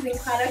if you're using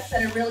products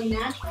that are really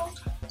natural,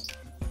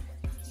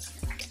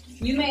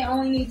 you may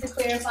only need to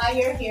clarify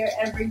your hair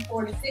every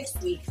 4 to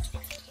 6 weeks.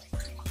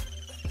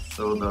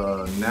 So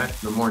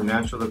the more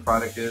natural the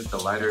product is, the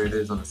lighter it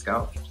is on the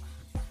scalp?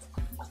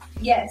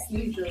 Yes,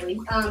 usually.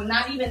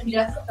 Not even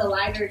just the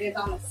lighter it is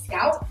on the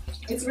scalp.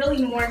 It's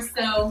really more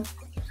so,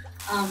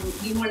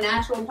 the more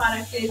natural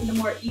product is, the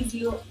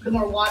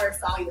more water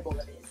soluble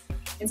it is.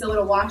 And so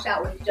it'll wash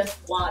out with just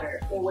water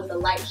or with a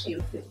light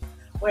shampoo.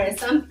 Whereas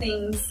some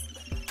things,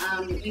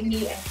 you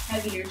need a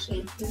heavier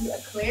shampoo, a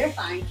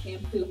clarifying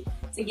shampoo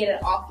to get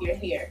it off your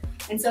hair.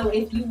 And so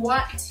if you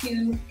want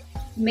to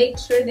make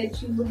sure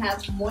that you have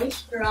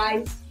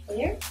moisturized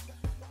hair,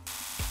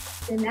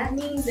 then that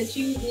means that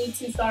you need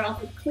to start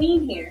off with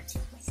clean hair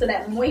so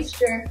that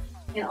moisture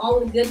and all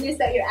the goodness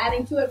that you're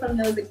adding to it from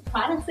those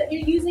products that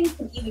you're using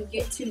can even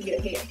get to your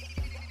hair.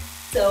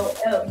 So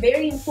a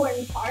very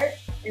important part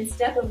and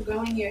step of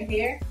growing your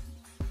hair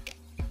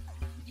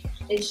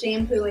is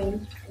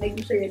shampooing,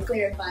 making sure you're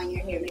clarifying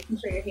your hair, making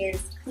sure your hair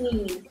is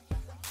clean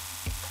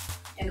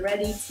and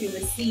ready to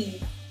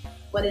receive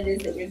what it is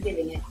that you're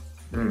giving it.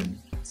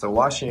 So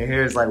washing your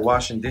hair is like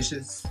washing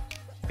dishes.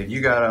 If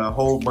you got a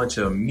whole bunch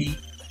of meat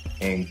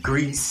and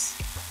grease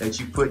that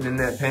you putting in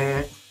that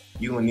pan,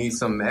 you will need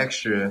some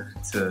extra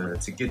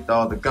to get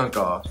all the gunk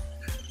off.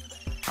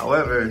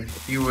 However,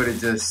 if you were to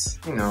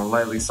just,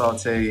 lightly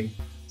saute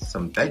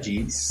some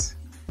veggies,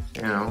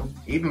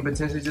 even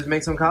potentially just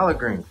make some collard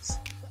greens,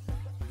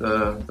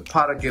 the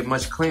pot will get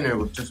much cleaner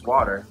with just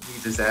water.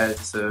 You just add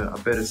just a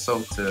bit of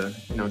soap to,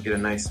 get a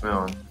nice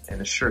smell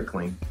and a sure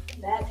clean.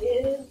 That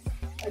is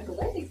a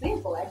great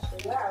example,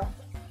 actually. Wow.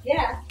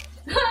 Yeah.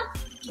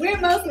 We're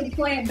mostly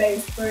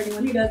plant-based for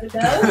anyone who doesn't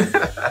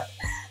know.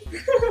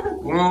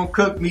 We don't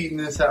cook meat in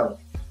this house.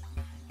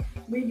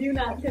 We do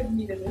not cook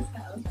meat in this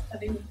house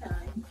at any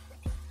time.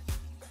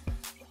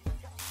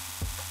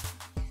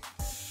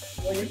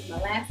 Well, this is my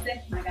last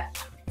section. I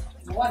got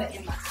water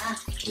in my eye.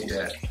 We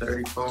got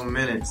 34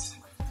 minutes.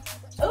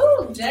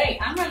 Ooh, Jay,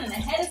 I'm running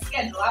ahead of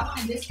schedule. I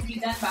wanted this to be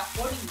done by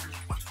 40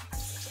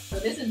 minutes. So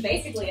this is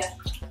basically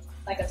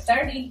like a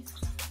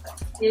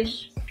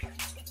 30-ish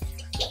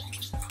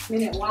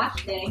minute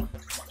wash day.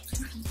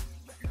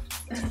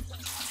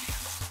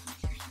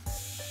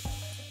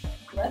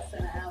 Less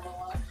than an hour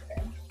wash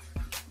day.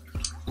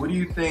 What do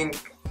you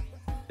think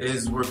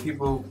is where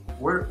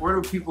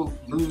do people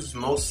lose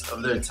most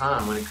of their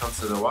time when it comes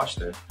to the wash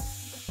day?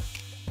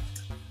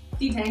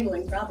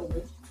 Detangling,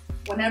 probably.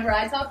 Whenever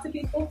I talk to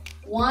people,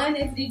 one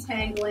is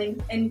detangling,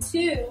 and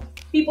two,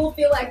 people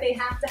feel like they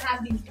have to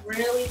have these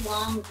really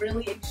long,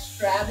 really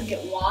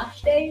extravagant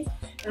wash days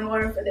in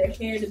order for their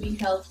hair to be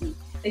healthy.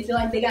 They feel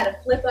like they gotta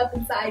flip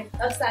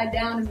upside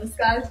down and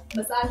massage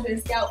their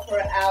scalp for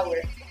an hour.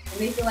 And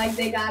they feel like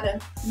they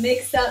gotta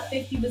mix up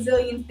 50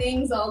 bazillion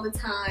things all the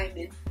time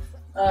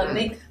and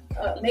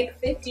make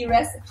 50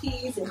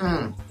 recipes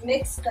and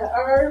mix the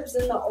herbs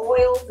and the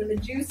oils and the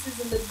juices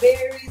and the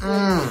berries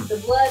and the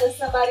blood of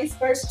somebody's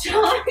first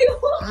child.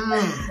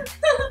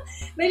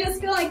 They just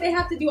feel like they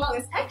have to do all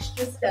this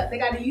extra stuff. They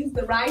gotta use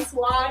the rice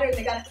water.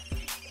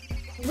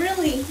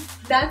 Really,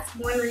 that's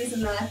one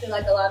reason that I feel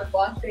like a lot of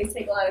wash days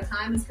take a lot of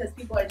time, is because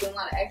people are doing a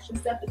lot of extra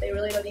stuff that they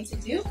really don't need to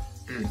do.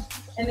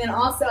 And then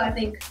also, I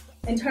think,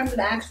 in terms of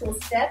the actual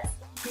steps,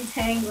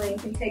 detangling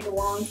can take a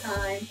long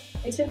time.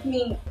 It took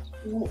me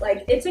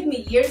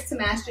years to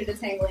master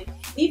detangling.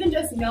 Even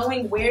just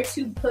knowing where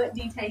to put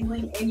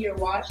detangling in your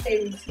wash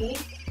day routine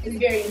is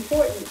very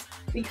important,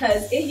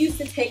 because it used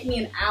to take me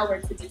an hour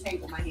to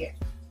detangle my hair.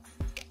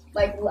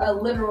 Like a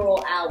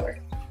literal hour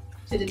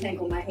to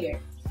detangle my hair.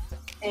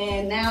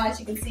 And now, as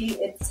you can see,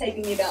 it's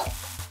taking me about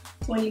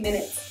 20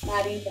 minutes,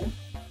 not even.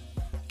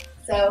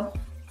 So,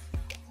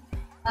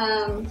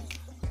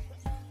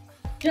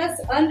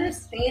 just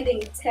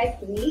understanding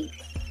technique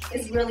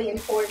is really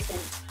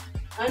important.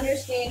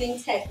 Understanding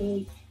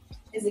technique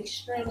is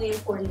extremely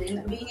important,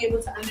 and being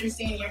able to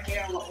understand your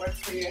hair and what works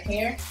for your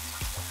hair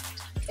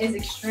is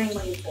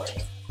extremely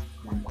important.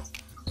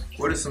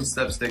 What are some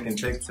steps they can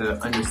take to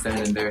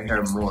understanding their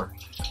hair more?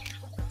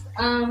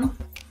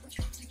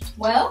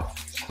 Well,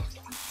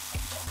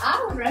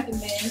 I would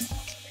recommend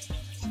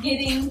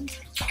getting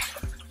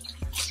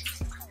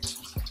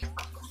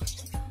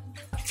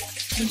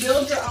the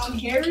build your own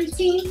hair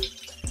routine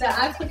that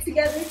I put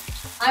together.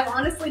 I've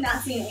honestly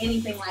not seen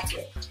anything like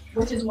it,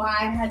 which is why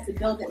I had to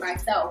build it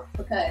myself,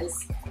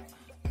 because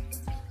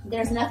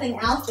there's nothing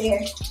out there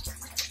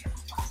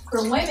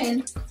for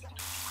women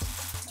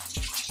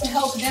to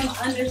help them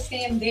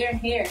understand their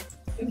hair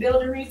and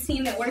build a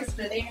routine that works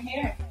for their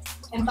hair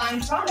and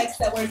find products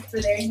that work for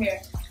their hair.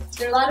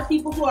 There are a lot of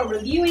people who are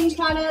reviewing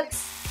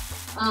products,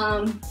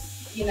 and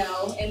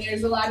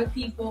there's a lot of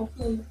people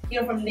who,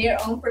 from their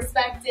own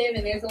perspective,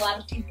 and there's a lot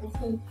of people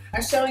who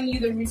are showing you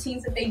the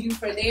routines that they do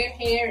for their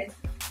hair, and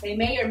they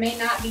may or may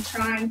not be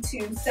trying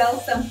to sell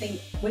something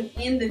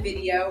within the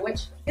video,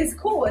 which is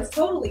cool. It's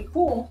totally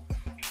cool.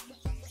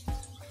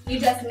 You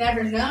just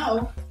never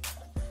know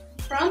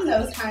from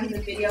those kinds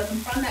of videos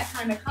and from that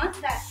kind of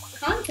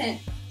content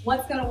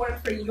what's going to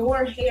work for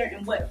your hair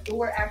and what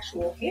your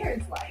actual hair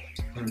is like.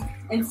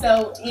 And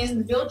so in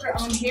the Build Your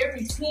Own Hair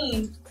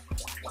routine,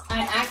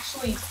 I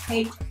actually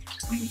take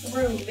you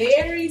through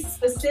very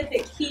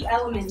specific key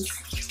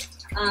elements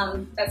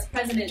that's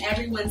present in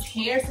everyone's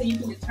hair, so you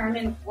can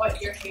determine what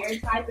your hair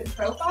type and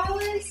profile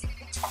is.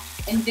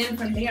 And then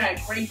from there, I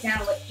break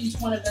down what each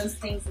one of those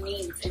things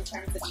means in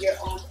terms of your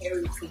own hair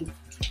routine,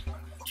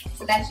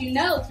 so that you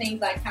know things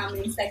like how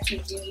many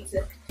sections you need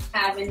to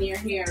have in your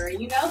hair, or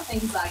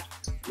things like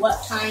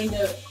what kind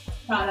of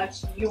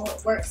product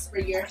works for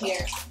your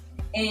hair.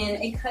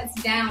 And it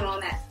cuts down on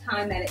that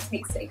time that it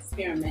takes to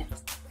experiment.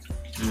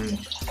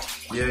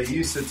 Yeah, you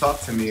used to talk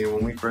to me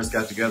when we first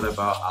got together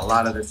about a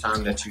lot of the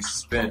time that you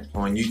spent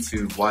on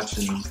YouTube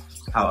watching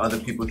how other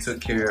people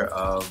took care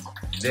of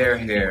their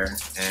hair,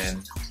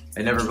 and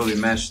it never really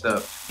matched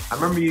up. I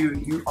remember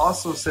you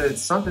also said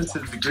something to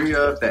the degree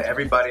of that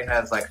everybody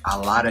has like a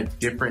lot of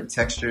different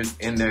textures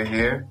in their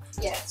hair.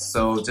 Yes.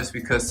 So just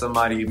because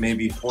somebody may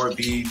be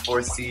 4B,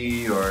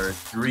 4C, or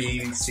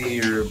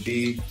 3C or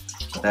B,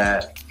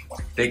 that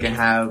they can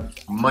have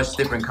much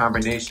different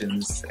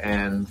combinations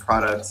and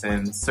products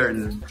and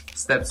certain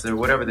steps or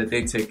whatever that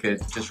they take could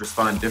just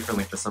respond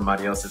differently for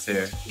somebody else's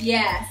hair.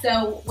 Yeah,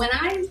 so when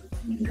I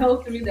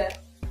go through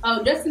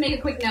just to make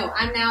a quick note,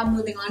 I'm now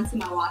moving on to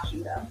my wash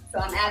and go. So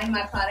I'm adding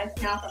my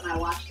products now for my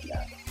wash and go.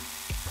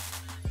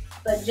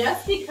 But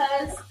just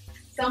because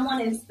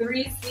someone is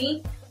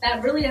 3C,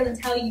 that really doesn't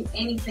tell you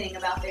anything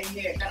about their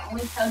hair. That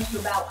only tells you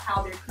about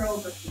how their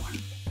curls are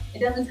formed. It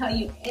doesn't tell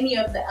you any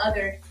of the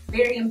other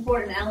very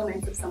important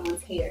elements of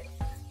someone's hair.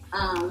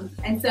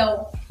 And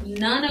so in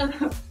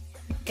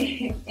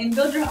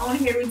Build Your Own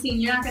Hair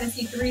routine, you're not going to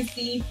see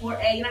 3C,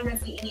 4A, you're not going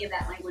to see any of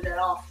that language at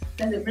all,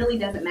 because it really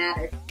doesn't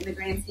matter in the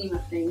grand scheme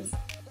of things.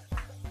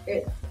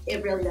 It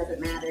really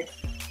doesn't matter.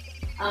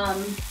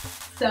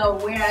 So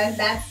whereas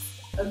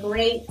that's a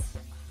great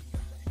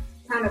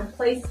kind of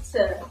place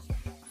to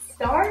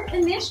start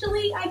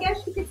initially, I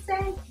guess you could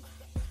say,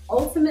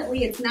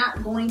 ultimately it's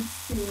not going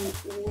to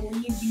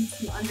lead you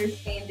to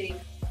understanding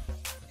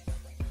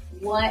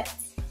what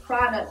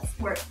products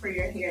work for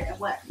your hair and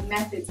what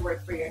methods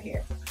work for your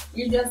hair.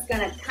 You're just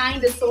gonna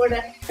kind of, sort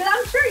of, because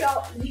I'm sure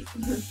y'all,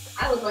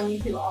 I look on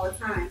YouTube all the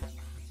time,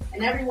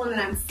 and everyone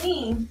that I'm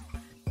seeing,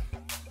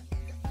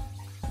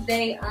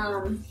 they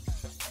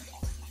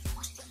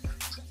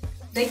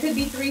could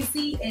be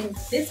 3C, and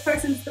this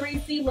person's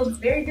 3C looks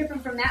very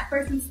different from that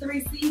person's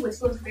 3C,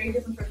 which looks very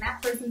different from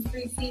that person's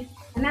 3C,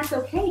 and that's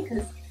okay,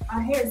 because our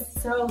hair is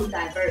so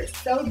diverse,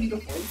 so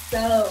beautiful,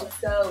 so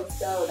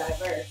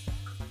diverse.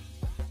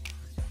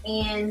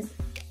 And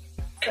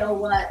so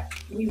what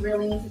we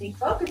really need to be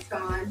focused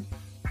on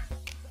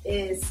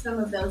is some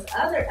of those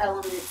other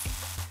elements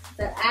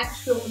that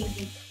actually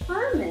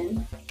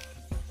determine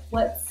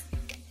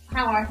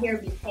how our hair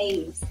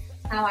behaves,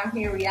 how our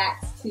hair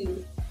reacts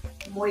to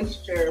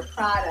moisture,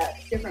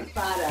 products, different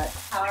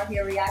products, how our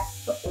hair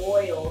reacts to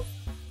oils,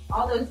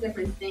 all those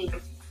different things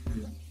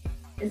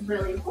is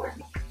really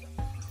important.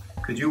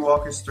 Could you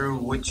walk us through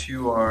what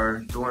you are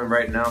doing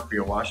right now for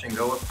your wash and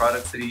go? What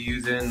products are you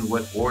using?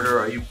 What order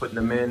are you putting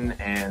them in?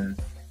 And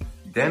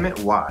damn it,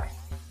 why?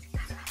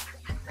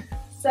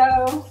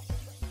 So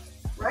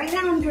right now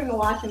I'm doing a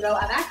wash and go.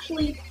 I've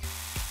actually,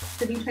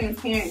 to be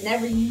transparent,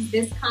 never used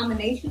this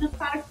combination of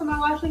products for my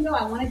wash and go.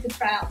 I wanted to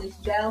try out this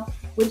gel,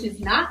 which is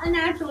not a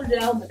natural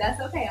gel, but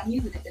that's okay. I'm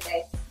using it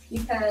today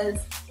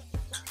because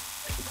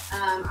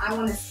I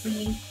want to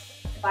see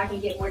if I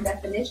can get more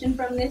definition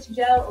from this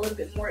gel, a little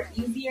bit more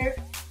easier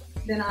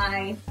than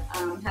I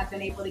have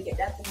been able to get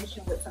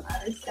definition with some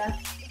other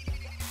stuff.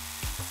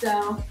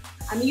 So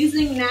I'm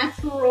using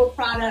natural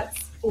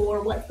products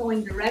for what's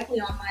going directly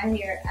on my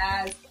hair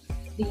as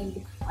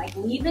the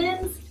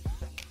leave-ins.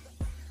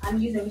 I'm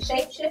using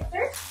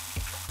Shapeshifter,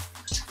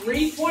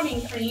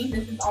 Reforming Cream.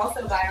 This is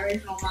also by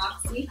Original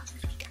Moxie.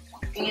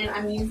 And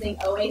I'm using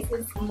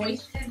Oasis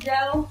Moisture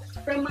Gel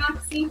from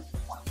Moxie.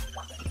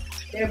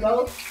 They're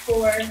both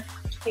for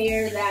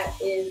hair that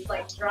is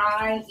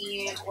dry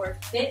and or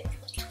thick.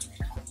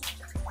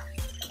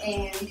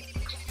 And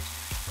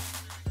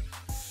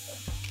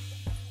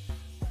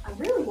I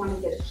really want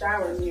to get a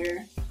shower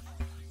mirror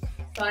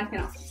so I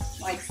can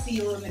see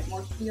a little bit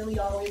more clearly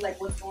always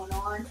what's going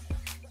on.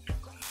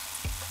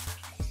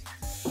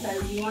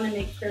 Because you want to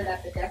make sure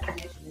that the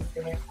definition is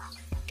there.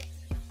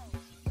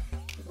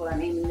 That's what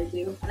I'm aiming to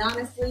do. And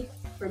honestly,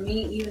 for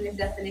me, even if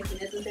definition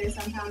isn't there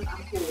sometimes,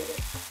 I'm cool with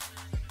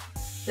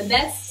it. The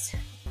best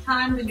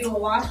time to do a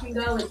wash and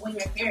go is when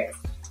your hair is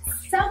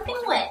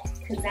soaking wet,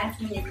 because that's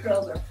when your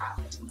curls are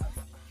popping.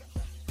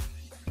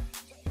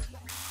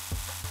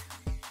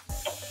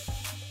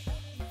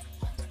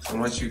 So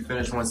once you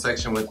finish one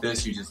section with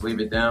this, you just leave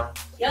it down?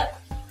 Yep.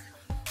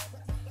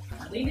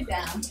 Leave it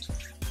down.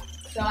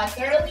 So I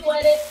thoroughly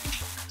wet it.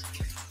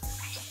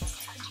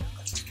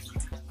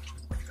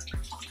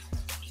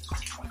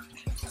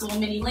 Little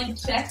mini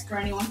length check for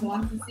anyone who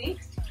wants to see.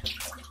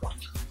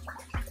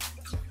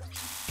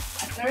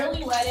 I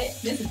thoroughly wet it.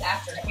 This is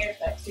after the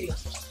haircut too.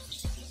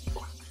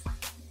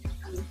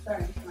 I'm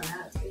starting to run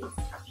out of space.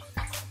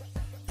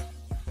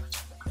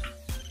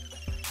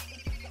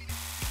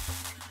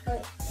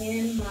 Put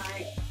in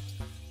my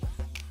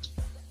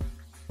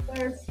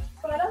first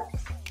product.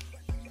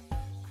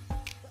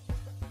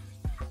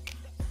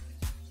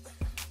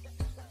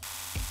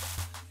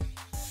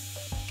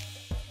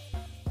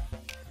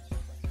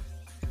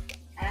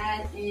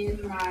 Add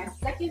in my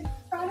second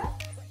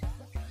product.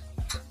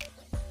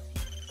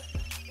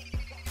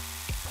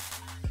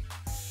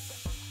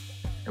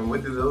 And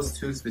what do those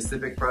two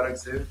specific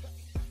products do?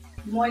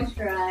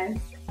 Moisturize.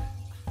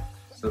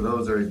 So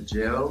those are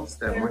gels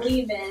that They're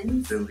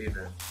leave-ins. They're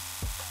leave-ins.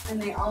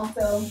 And they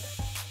also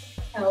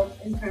help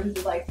in terms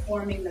of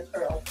forming the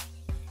curls.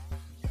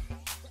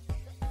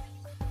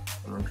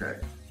 Okay.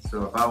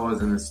 So if I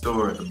was in the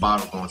store, the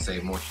bottle gonna say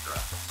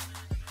moisturize.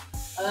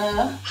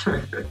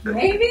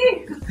 Maybe.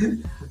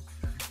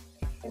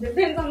 It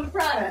depends on the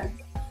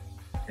product.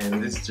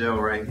 And this gel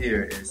right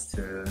here is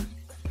to...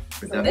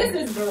 So this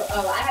is,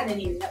 I hadn't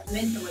even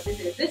mentioned what this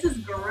is. This is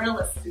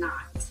Gorilla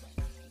Snot.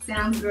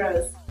 Sounds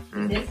gross.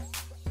 Mm-hmm.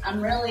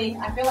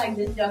 I feel like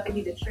this gel could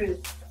be the truth.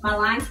 My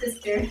line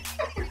sister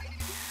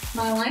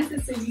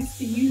used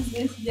to use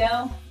this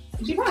gel,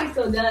 and she probably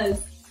still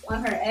does,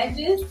 on her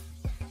edges,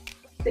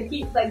 to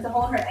keep, to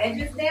hold her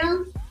edges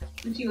down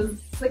when she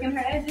was slicking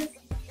her edges.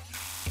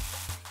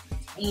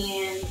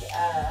 And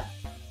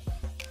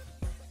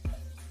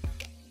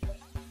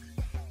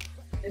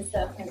this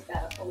stuff has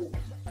got a hole in it.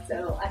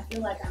 So I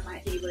feel like I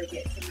might be able to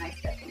get some nice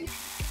definition.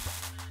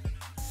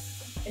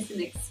 It's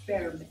an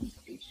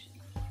experimentation.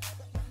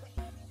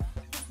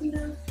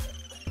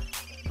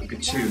 Look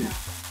at you,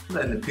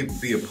 letting the people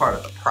be a part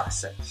of the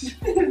process.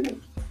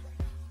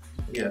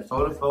 Yeah,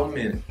 4 to 4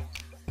 minutes.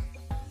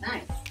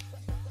 Nice.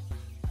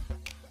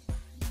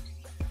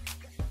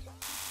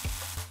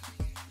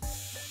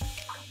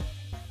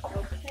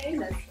 Okay,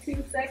 that's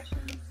 2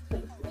 sections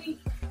complete.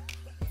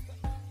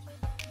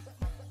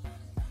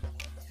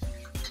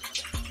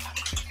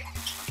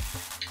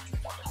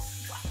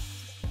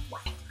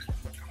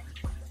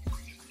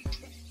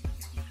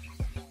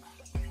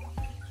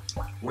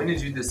 when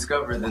did you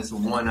discover this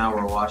 1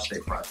 hour wash day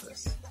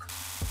process?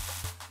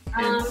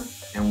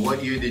 And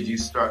what year did you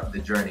start the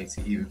journey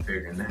to even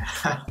figuring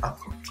that out?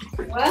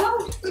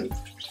 Well,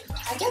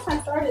 I guess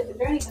I started the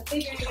journey of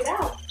figuring it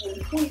out in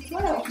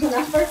 2012 when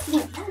I first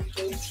went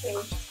natural.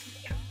 So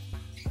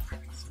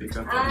Speak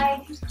up.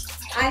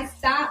 I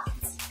stopped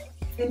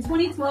in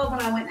 2012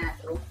 when I went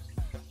natural.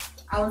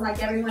 I was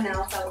like everyone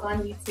else. I was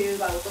on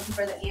YouTube. I was looking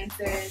for the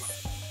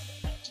answers,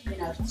 you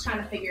know, just trying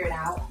to figure it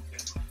out.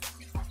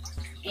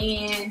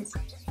 And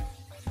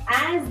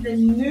as the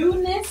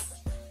newness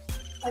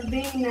of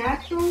being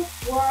natural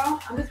wore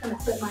off, I'm just going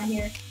to put my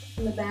hair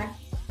in the back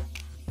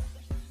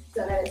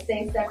so that it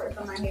stays separate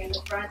from my hair in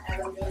the front as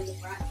I'm doing the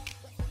front.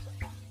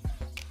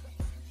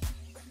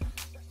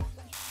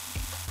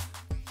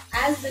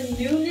 As the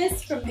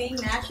newness from being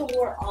natural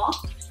wore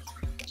off,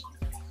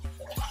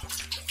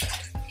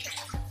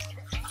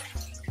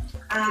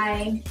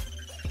 I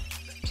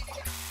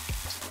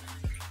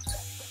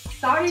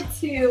started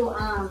to,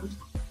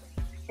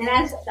 and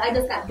as I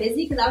just got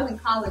busy, because I was in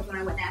college when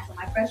I went natural,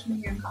 my freshman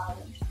year in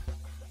college.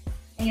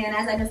 And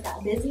as I just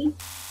got busy,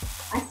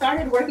 I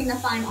started working to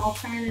find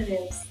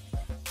alternatives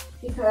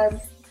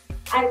because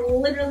I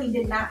literally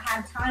did not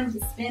have time to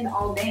spend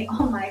all day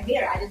on my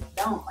hair. I just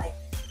don't. Like,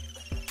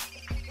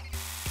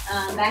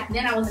 back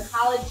then I was a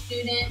college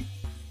student.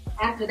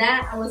 After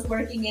that, I was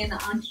working in an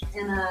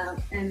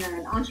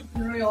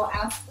entrepreneurial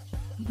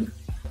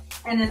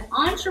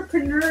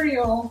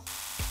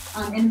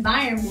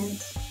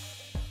environment,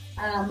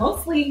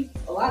 mostly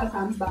a lot of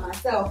times by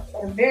myself,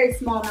 at a very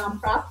small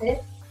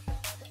nonprofit.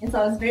 And so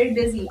I was very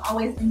busy,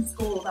 always in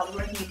schools. I was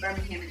working in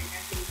Birmingham and inner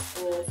city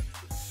schools.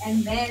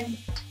 And then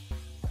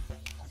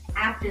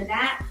after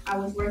that, I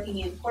was working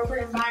in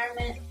corporate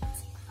environment,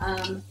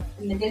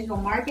 in the digital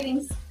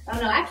marketing. Oh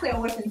no, actually I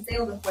worked in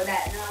sales before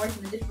that, and then I worked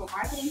in the digital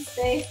marketing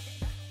space.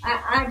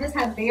 I just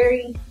had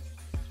very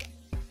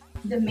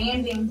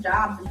demanding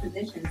jobs and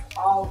positions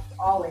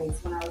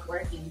always when I was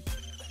working.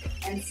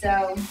 And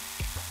so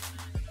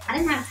I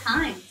didn't have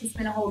time to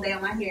spend a whole day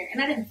on my hair,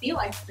 and I didn't feel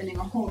like spending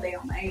a whole day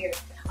on my hair.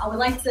 I would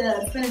like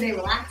to spend a day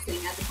relaxing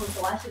as opposed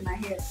to washing my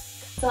hair.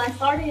 So I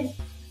started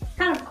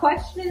kind of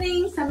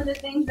questioning some of the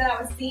things that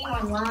I was seeing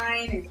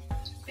online and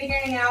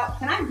figuring out,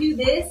 can I do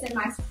this and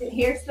my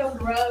hair still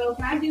grow?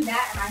 Can I do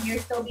that and my hair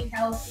still be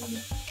healthy?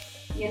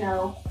 You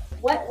know,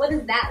 what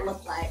does that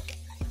look like?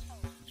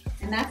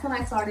 And that's when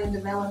I started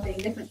developing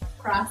different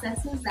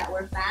processes that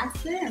were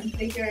faster and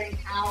figuring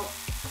out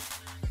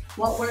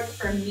what worked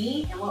for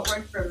me and what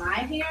worked for my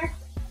hair.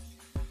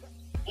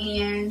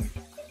 And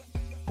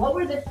what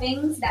were the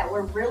things that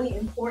were really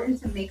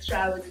important to make sure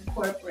I was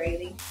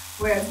incorporating?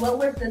 Whereas what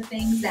were the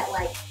things that,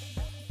 like,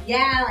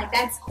 yeah, like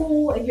that's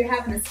cool if you're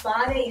having a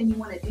spa day and you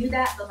want to do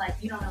that, but like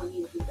you don't really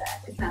need to do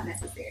that. It's not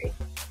necessary.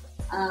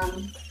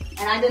 And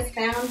I just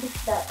found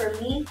that for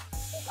me,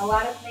 a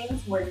lot of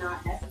things were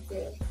not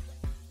necessary.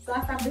 So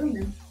I stopped doing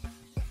them.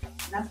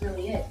 And that's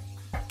really it.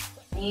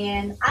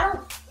 And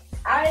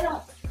I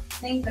don't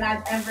think that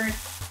I've ever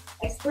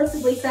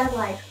explicitly said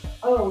like,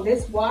 oh,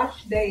 this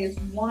wash day is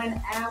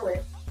 1 hour.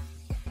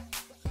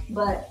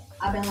 But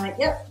I've been like,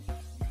 yep,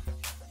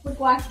 quick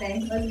wash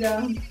day, let's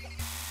go.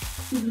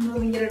 Keep it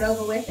moving, get it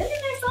over with. And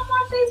then there's some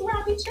wash days where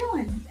I'll be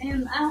chilling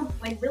and I'll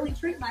like really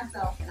treat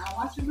myself and I'll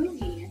watch a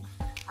movie and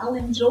I'll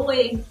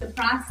enjoy the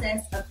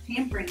process of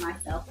pampering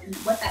myself and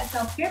what that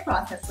self-care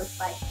process looks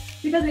like.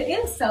 Because it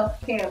is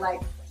self-care.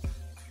 Like,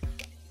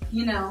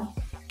 you know,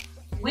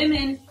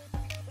 women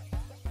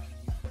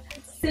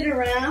sit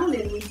around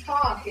and we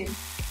talk and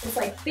it's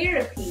like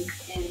therapy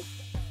and,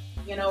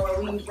 you know, where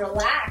we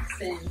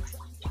relax and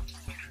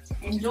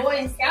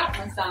enjoy a scalp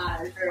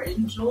massage or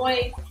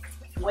enjoy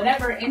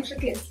whatever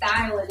intricate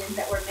style it is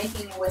that we're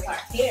making with our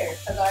hair,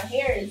 because our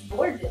hair is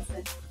gorgeous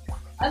and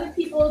other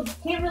people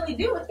can't really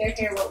do with their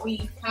hair what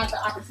we have the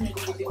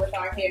opportunity to do with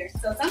our hair.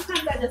 So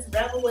sometimes I just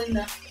revel in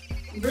the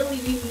really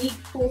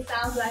unique, cool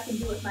styles that I can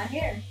do with my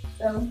hair.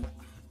 So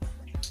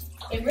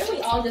it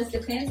really all just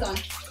depends on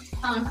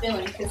how I'm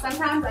feeling, because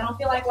sometimes I don't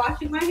feel like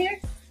washing my hair,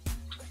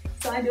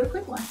 so I do a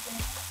quick wash day.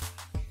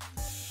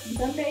 And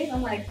some days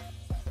I'm like,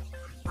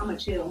 I'm gonna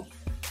chill.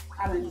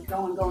 I've been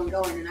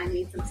going, and I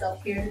need some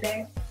self-care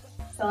today.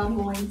 So I'm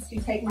going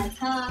to take my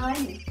time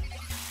and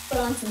put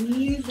on some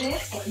music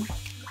and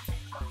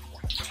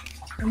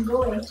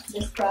enjoy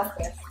this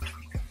process.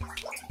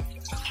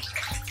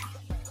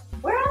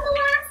 We're on the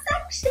last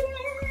section.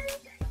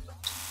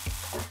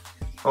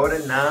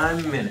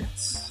 49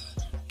 minutes.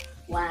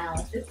 Wow,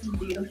 this is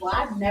beautiful.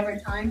 I've never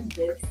timed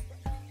this.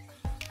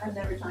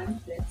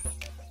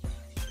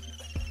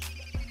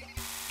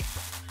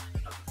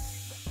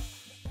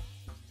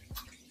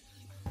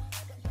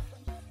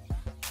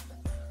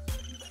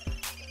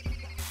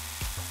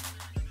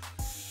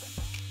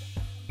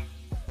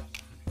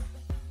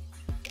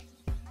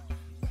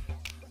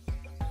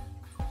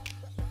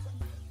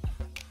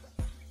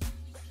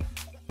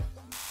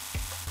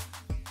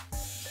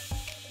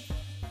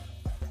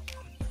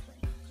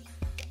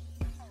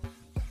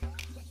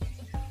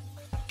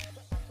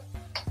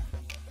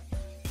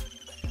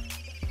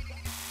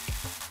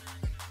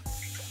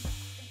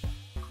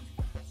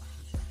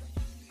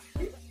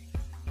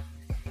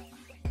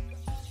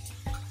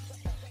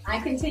 I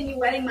continue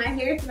wetting my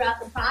hair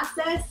throughout the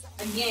process.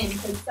 Again,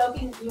 because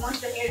soaking, you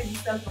want your hair to be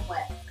soaking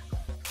wet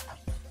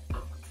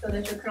so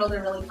that your curls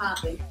are really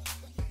popping.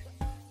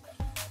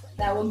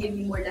 That will give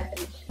you more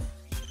definition.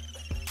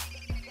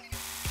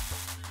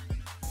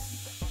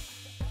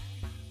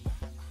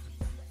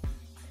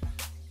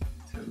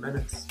 10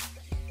 minutes.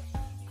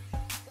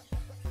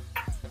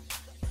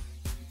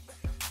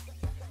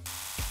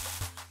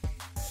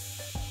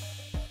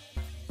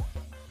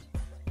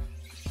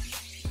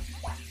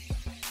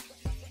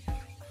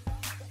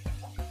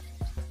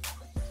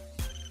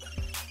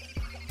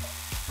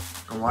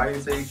 And why do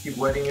you say you keep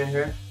wetting your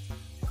hair?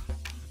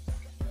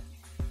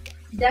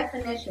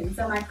 Definition,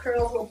 so my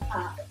curls will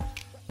pop.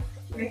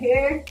 Your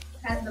hair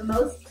has the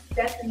most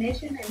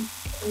definition and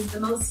is the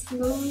most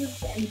smooth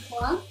and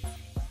plump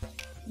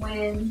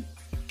when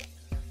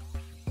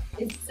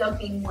it's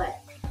soaking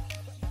wet.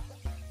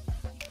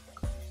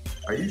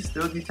 Are you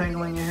still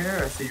detangling your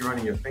hair? I see you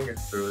running your fingers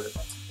through it.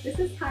 This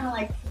is kind of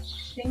like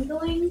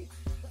shingling,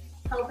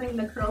 helping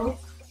the curls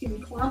to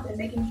plump and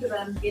making sure that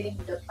I'm getting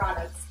the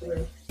products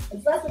through.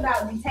 It's less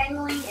about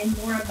detangling and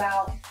more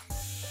about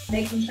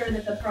making sure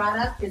that the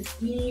product is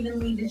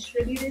evenly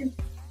distributed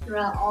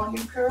throughout all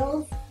your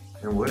curls.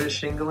 And what is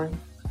shingling?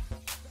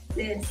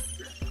 This.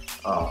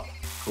 Oh,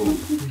 cool.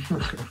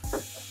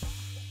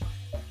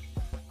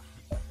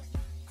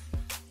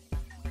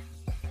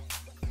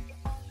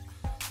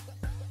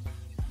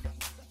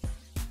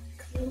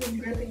 Really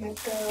gripping a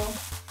curl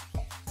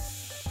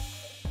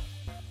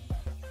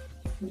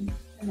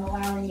and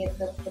allowing it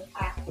to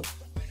pack.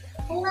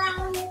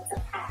 Allowing it to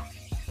pack.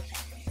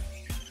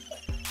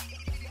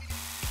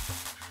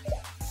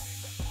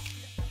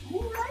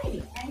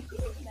 Alright, I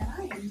think that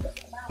I am just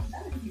about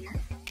done here.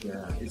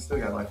 Yeah, you still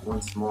got like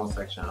one small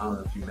section. I don't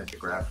know if you meant to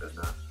grab it or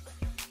not.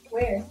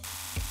 Where?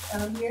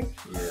 Down here?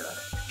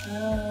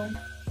 Yeah.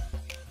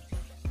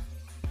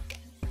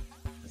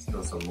 There's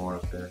still some more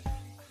up there.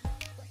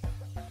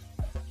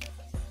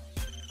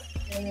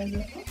 And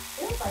it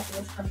feels like it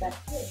was from that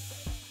clip.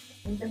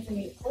 It just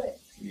made it flip.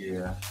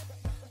 Yeah,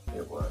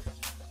 it was.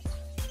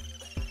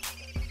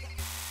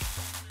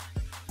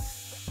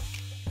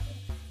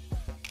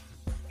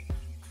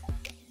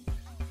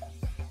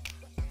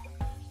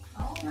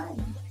 Alright.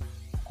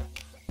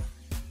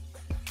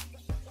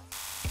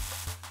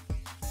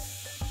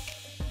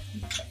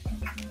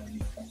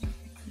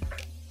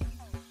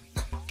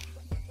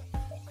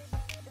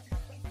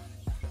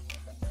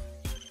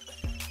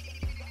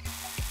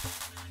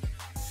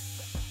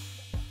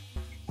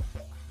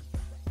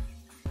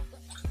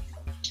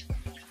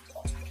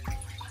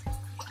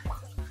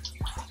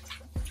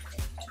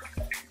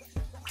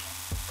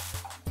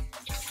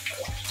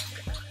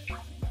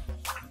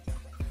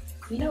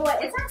 You know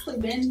what? It's actually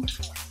been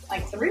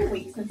like 3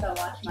 weeks since I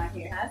washed my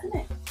hair, hasn't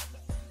it?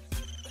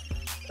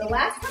 The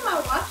last time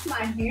I washed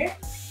my hair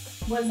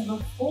was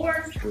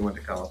before We went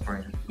to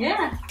California.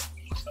 Yeah.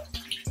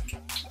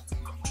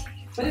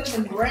 But it was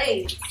in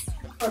braids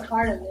for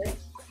part of it.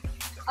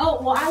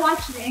 Oh, well, I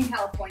washed it in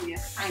California,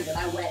 kind of.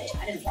 I wet it.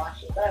 I didn't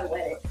wash it, but I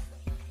wet it.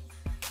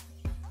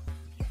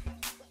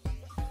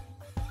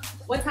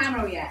 What time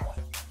are we at?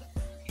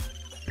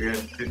 We're at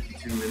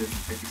 52 minutes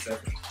and 50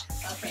 seconds.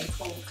 Okay,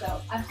 cool.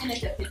 So I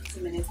finished at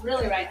 52 minutes.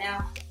 Really, right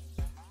now,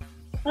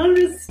 I'm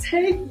just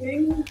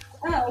taking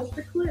out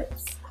the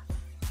clips.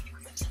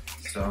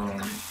 So,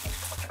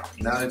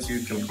 now that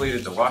you've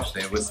completed the wash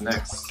day, what's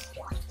next?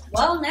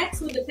 Well,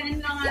 next will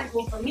depend on,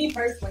 well, for me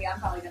personally, I'm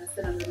probably going to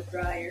sit under the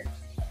dryer.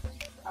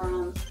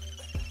 I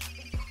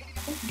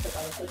think you took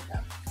all the clips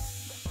out.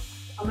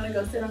 I'm going to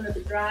go sit under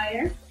the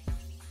dryer.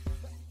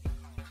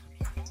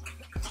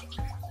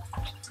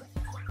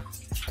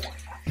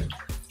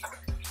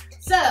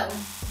 So,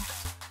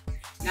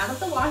 now that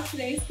the wash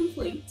day is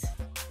complete,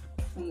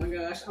 oh my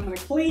gosh, I'm going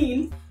to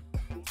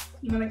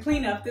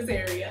clean up this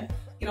area,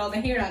 get all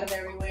the hair out of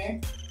everywhere.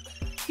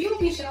 People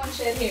be showing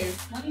shed hairs.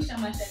 Let me show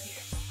my shed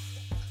hairs.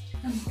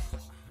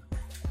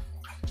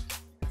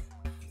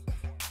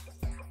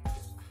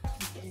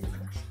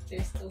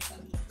 There's still some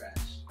in the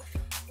brush.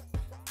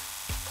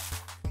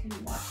 Let me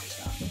wash this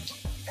off.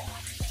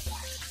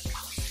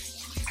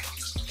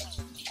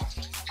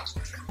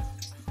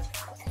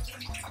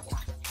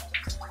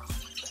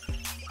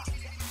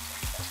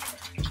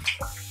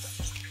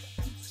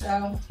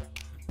 So,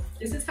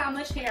 this is how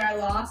much hair I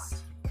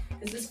lost.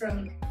 This is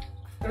from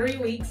 3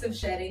 weeks of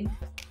shedding.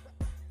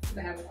 Because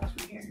I haven't washed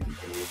my hair in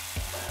 3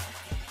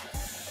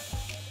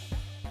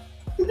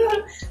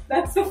 weeks.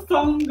 That's the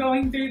foam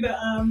going through the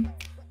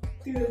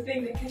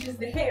thing that catches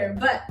the hair.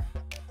 But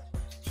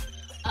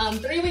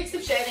 3 weeks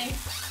of shedding.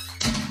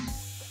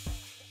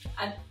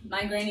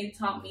 My grandma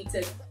taught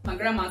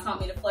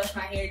me to flush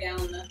my hair down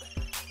the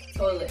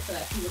toilet so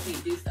that people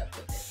can't do stuff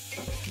with it.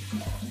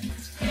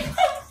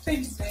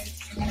 Thanks, babe.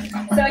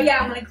 So yeah,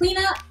 I'm gonna clean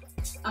up.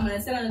 I'm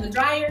gonna sit under the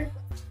dryer,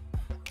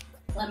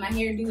 let my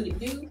hair do what it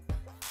do,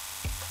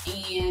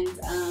 and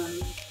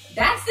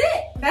that's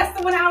it. That's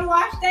the 1 hour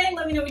wash day.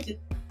 Let me know what you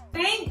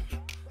think.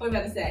 What are you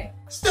about to say?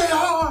 Stay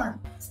hard!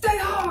 stay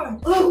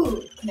hard.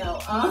 Ooh, no.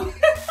 Let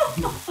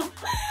me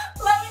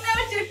know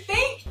what you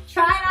think.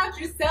 Try it out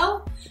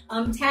yourself.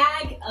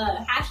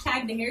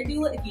 Hashtag the hair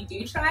doula if you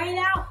do try it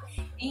out.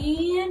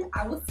 And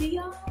I will see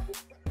y'all.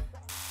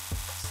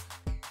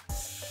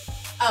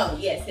 Oh,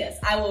 yes.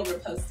 I will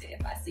repost it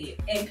if I see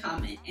it and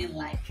comment and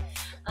like.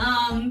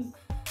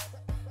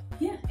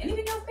 Yeah,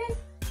 anything else, babe?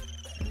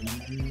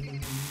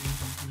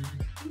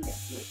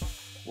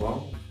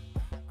 Well,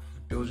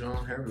 build your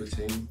own hair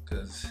routine,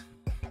 because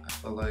I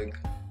feel like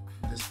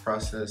this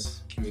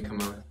process can become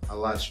a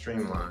lot more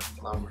streamlined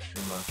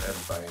for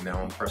everybody in their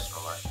own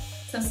personal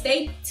life. So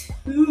stay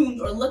tuned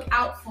or look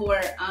out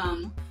for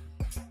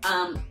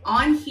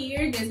on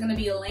here. There's going to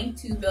be a link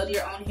to build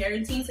your own hair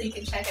routine, so you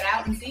can check it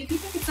out and see if you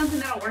think it's something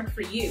that'll work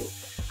for you.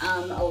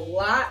 A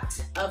lot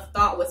of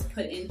thought was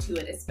put into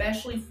it,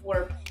 especially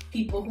for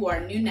people who are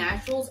new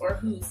naturals or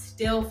who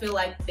still feel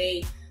like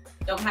they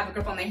don't have a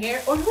grip on their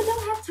hair, or who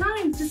don't have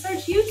time to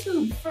search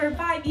YouTube for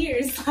 5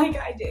 years like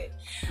I did.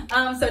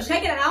 So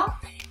check it out,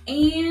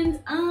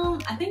 and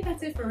I think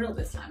that's it for real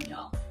this time,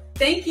 y'all.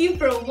 Thank you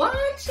for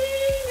watching.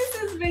 This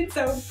has been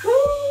so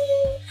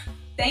cool.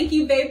 Thank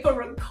you, babe, for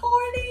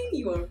recording.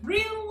 You a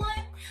real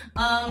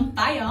one.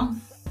 Bye, y'all.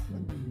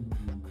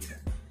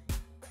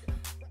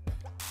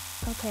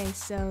 Okay,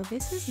 so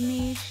this is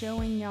me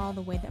showing y'all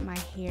the way that my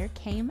hair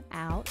came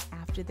out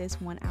after this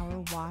 1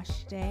 hour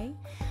wash day.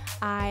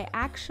 I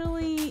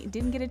actually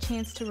didn't get a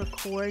chance to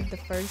record the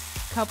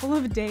first couple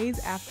of days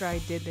after I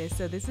did this,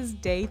 so this is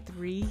day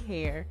 3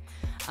 hair.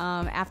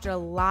 After a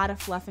lot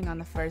of fluffing on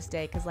the first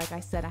day, because like I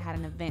said, I had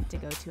an event to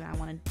go to and I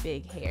wanted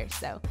big hair,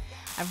 so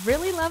I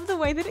really love the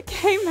way that it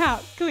came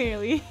out,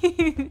 clearly.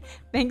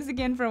 Thanks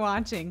again for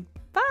watching.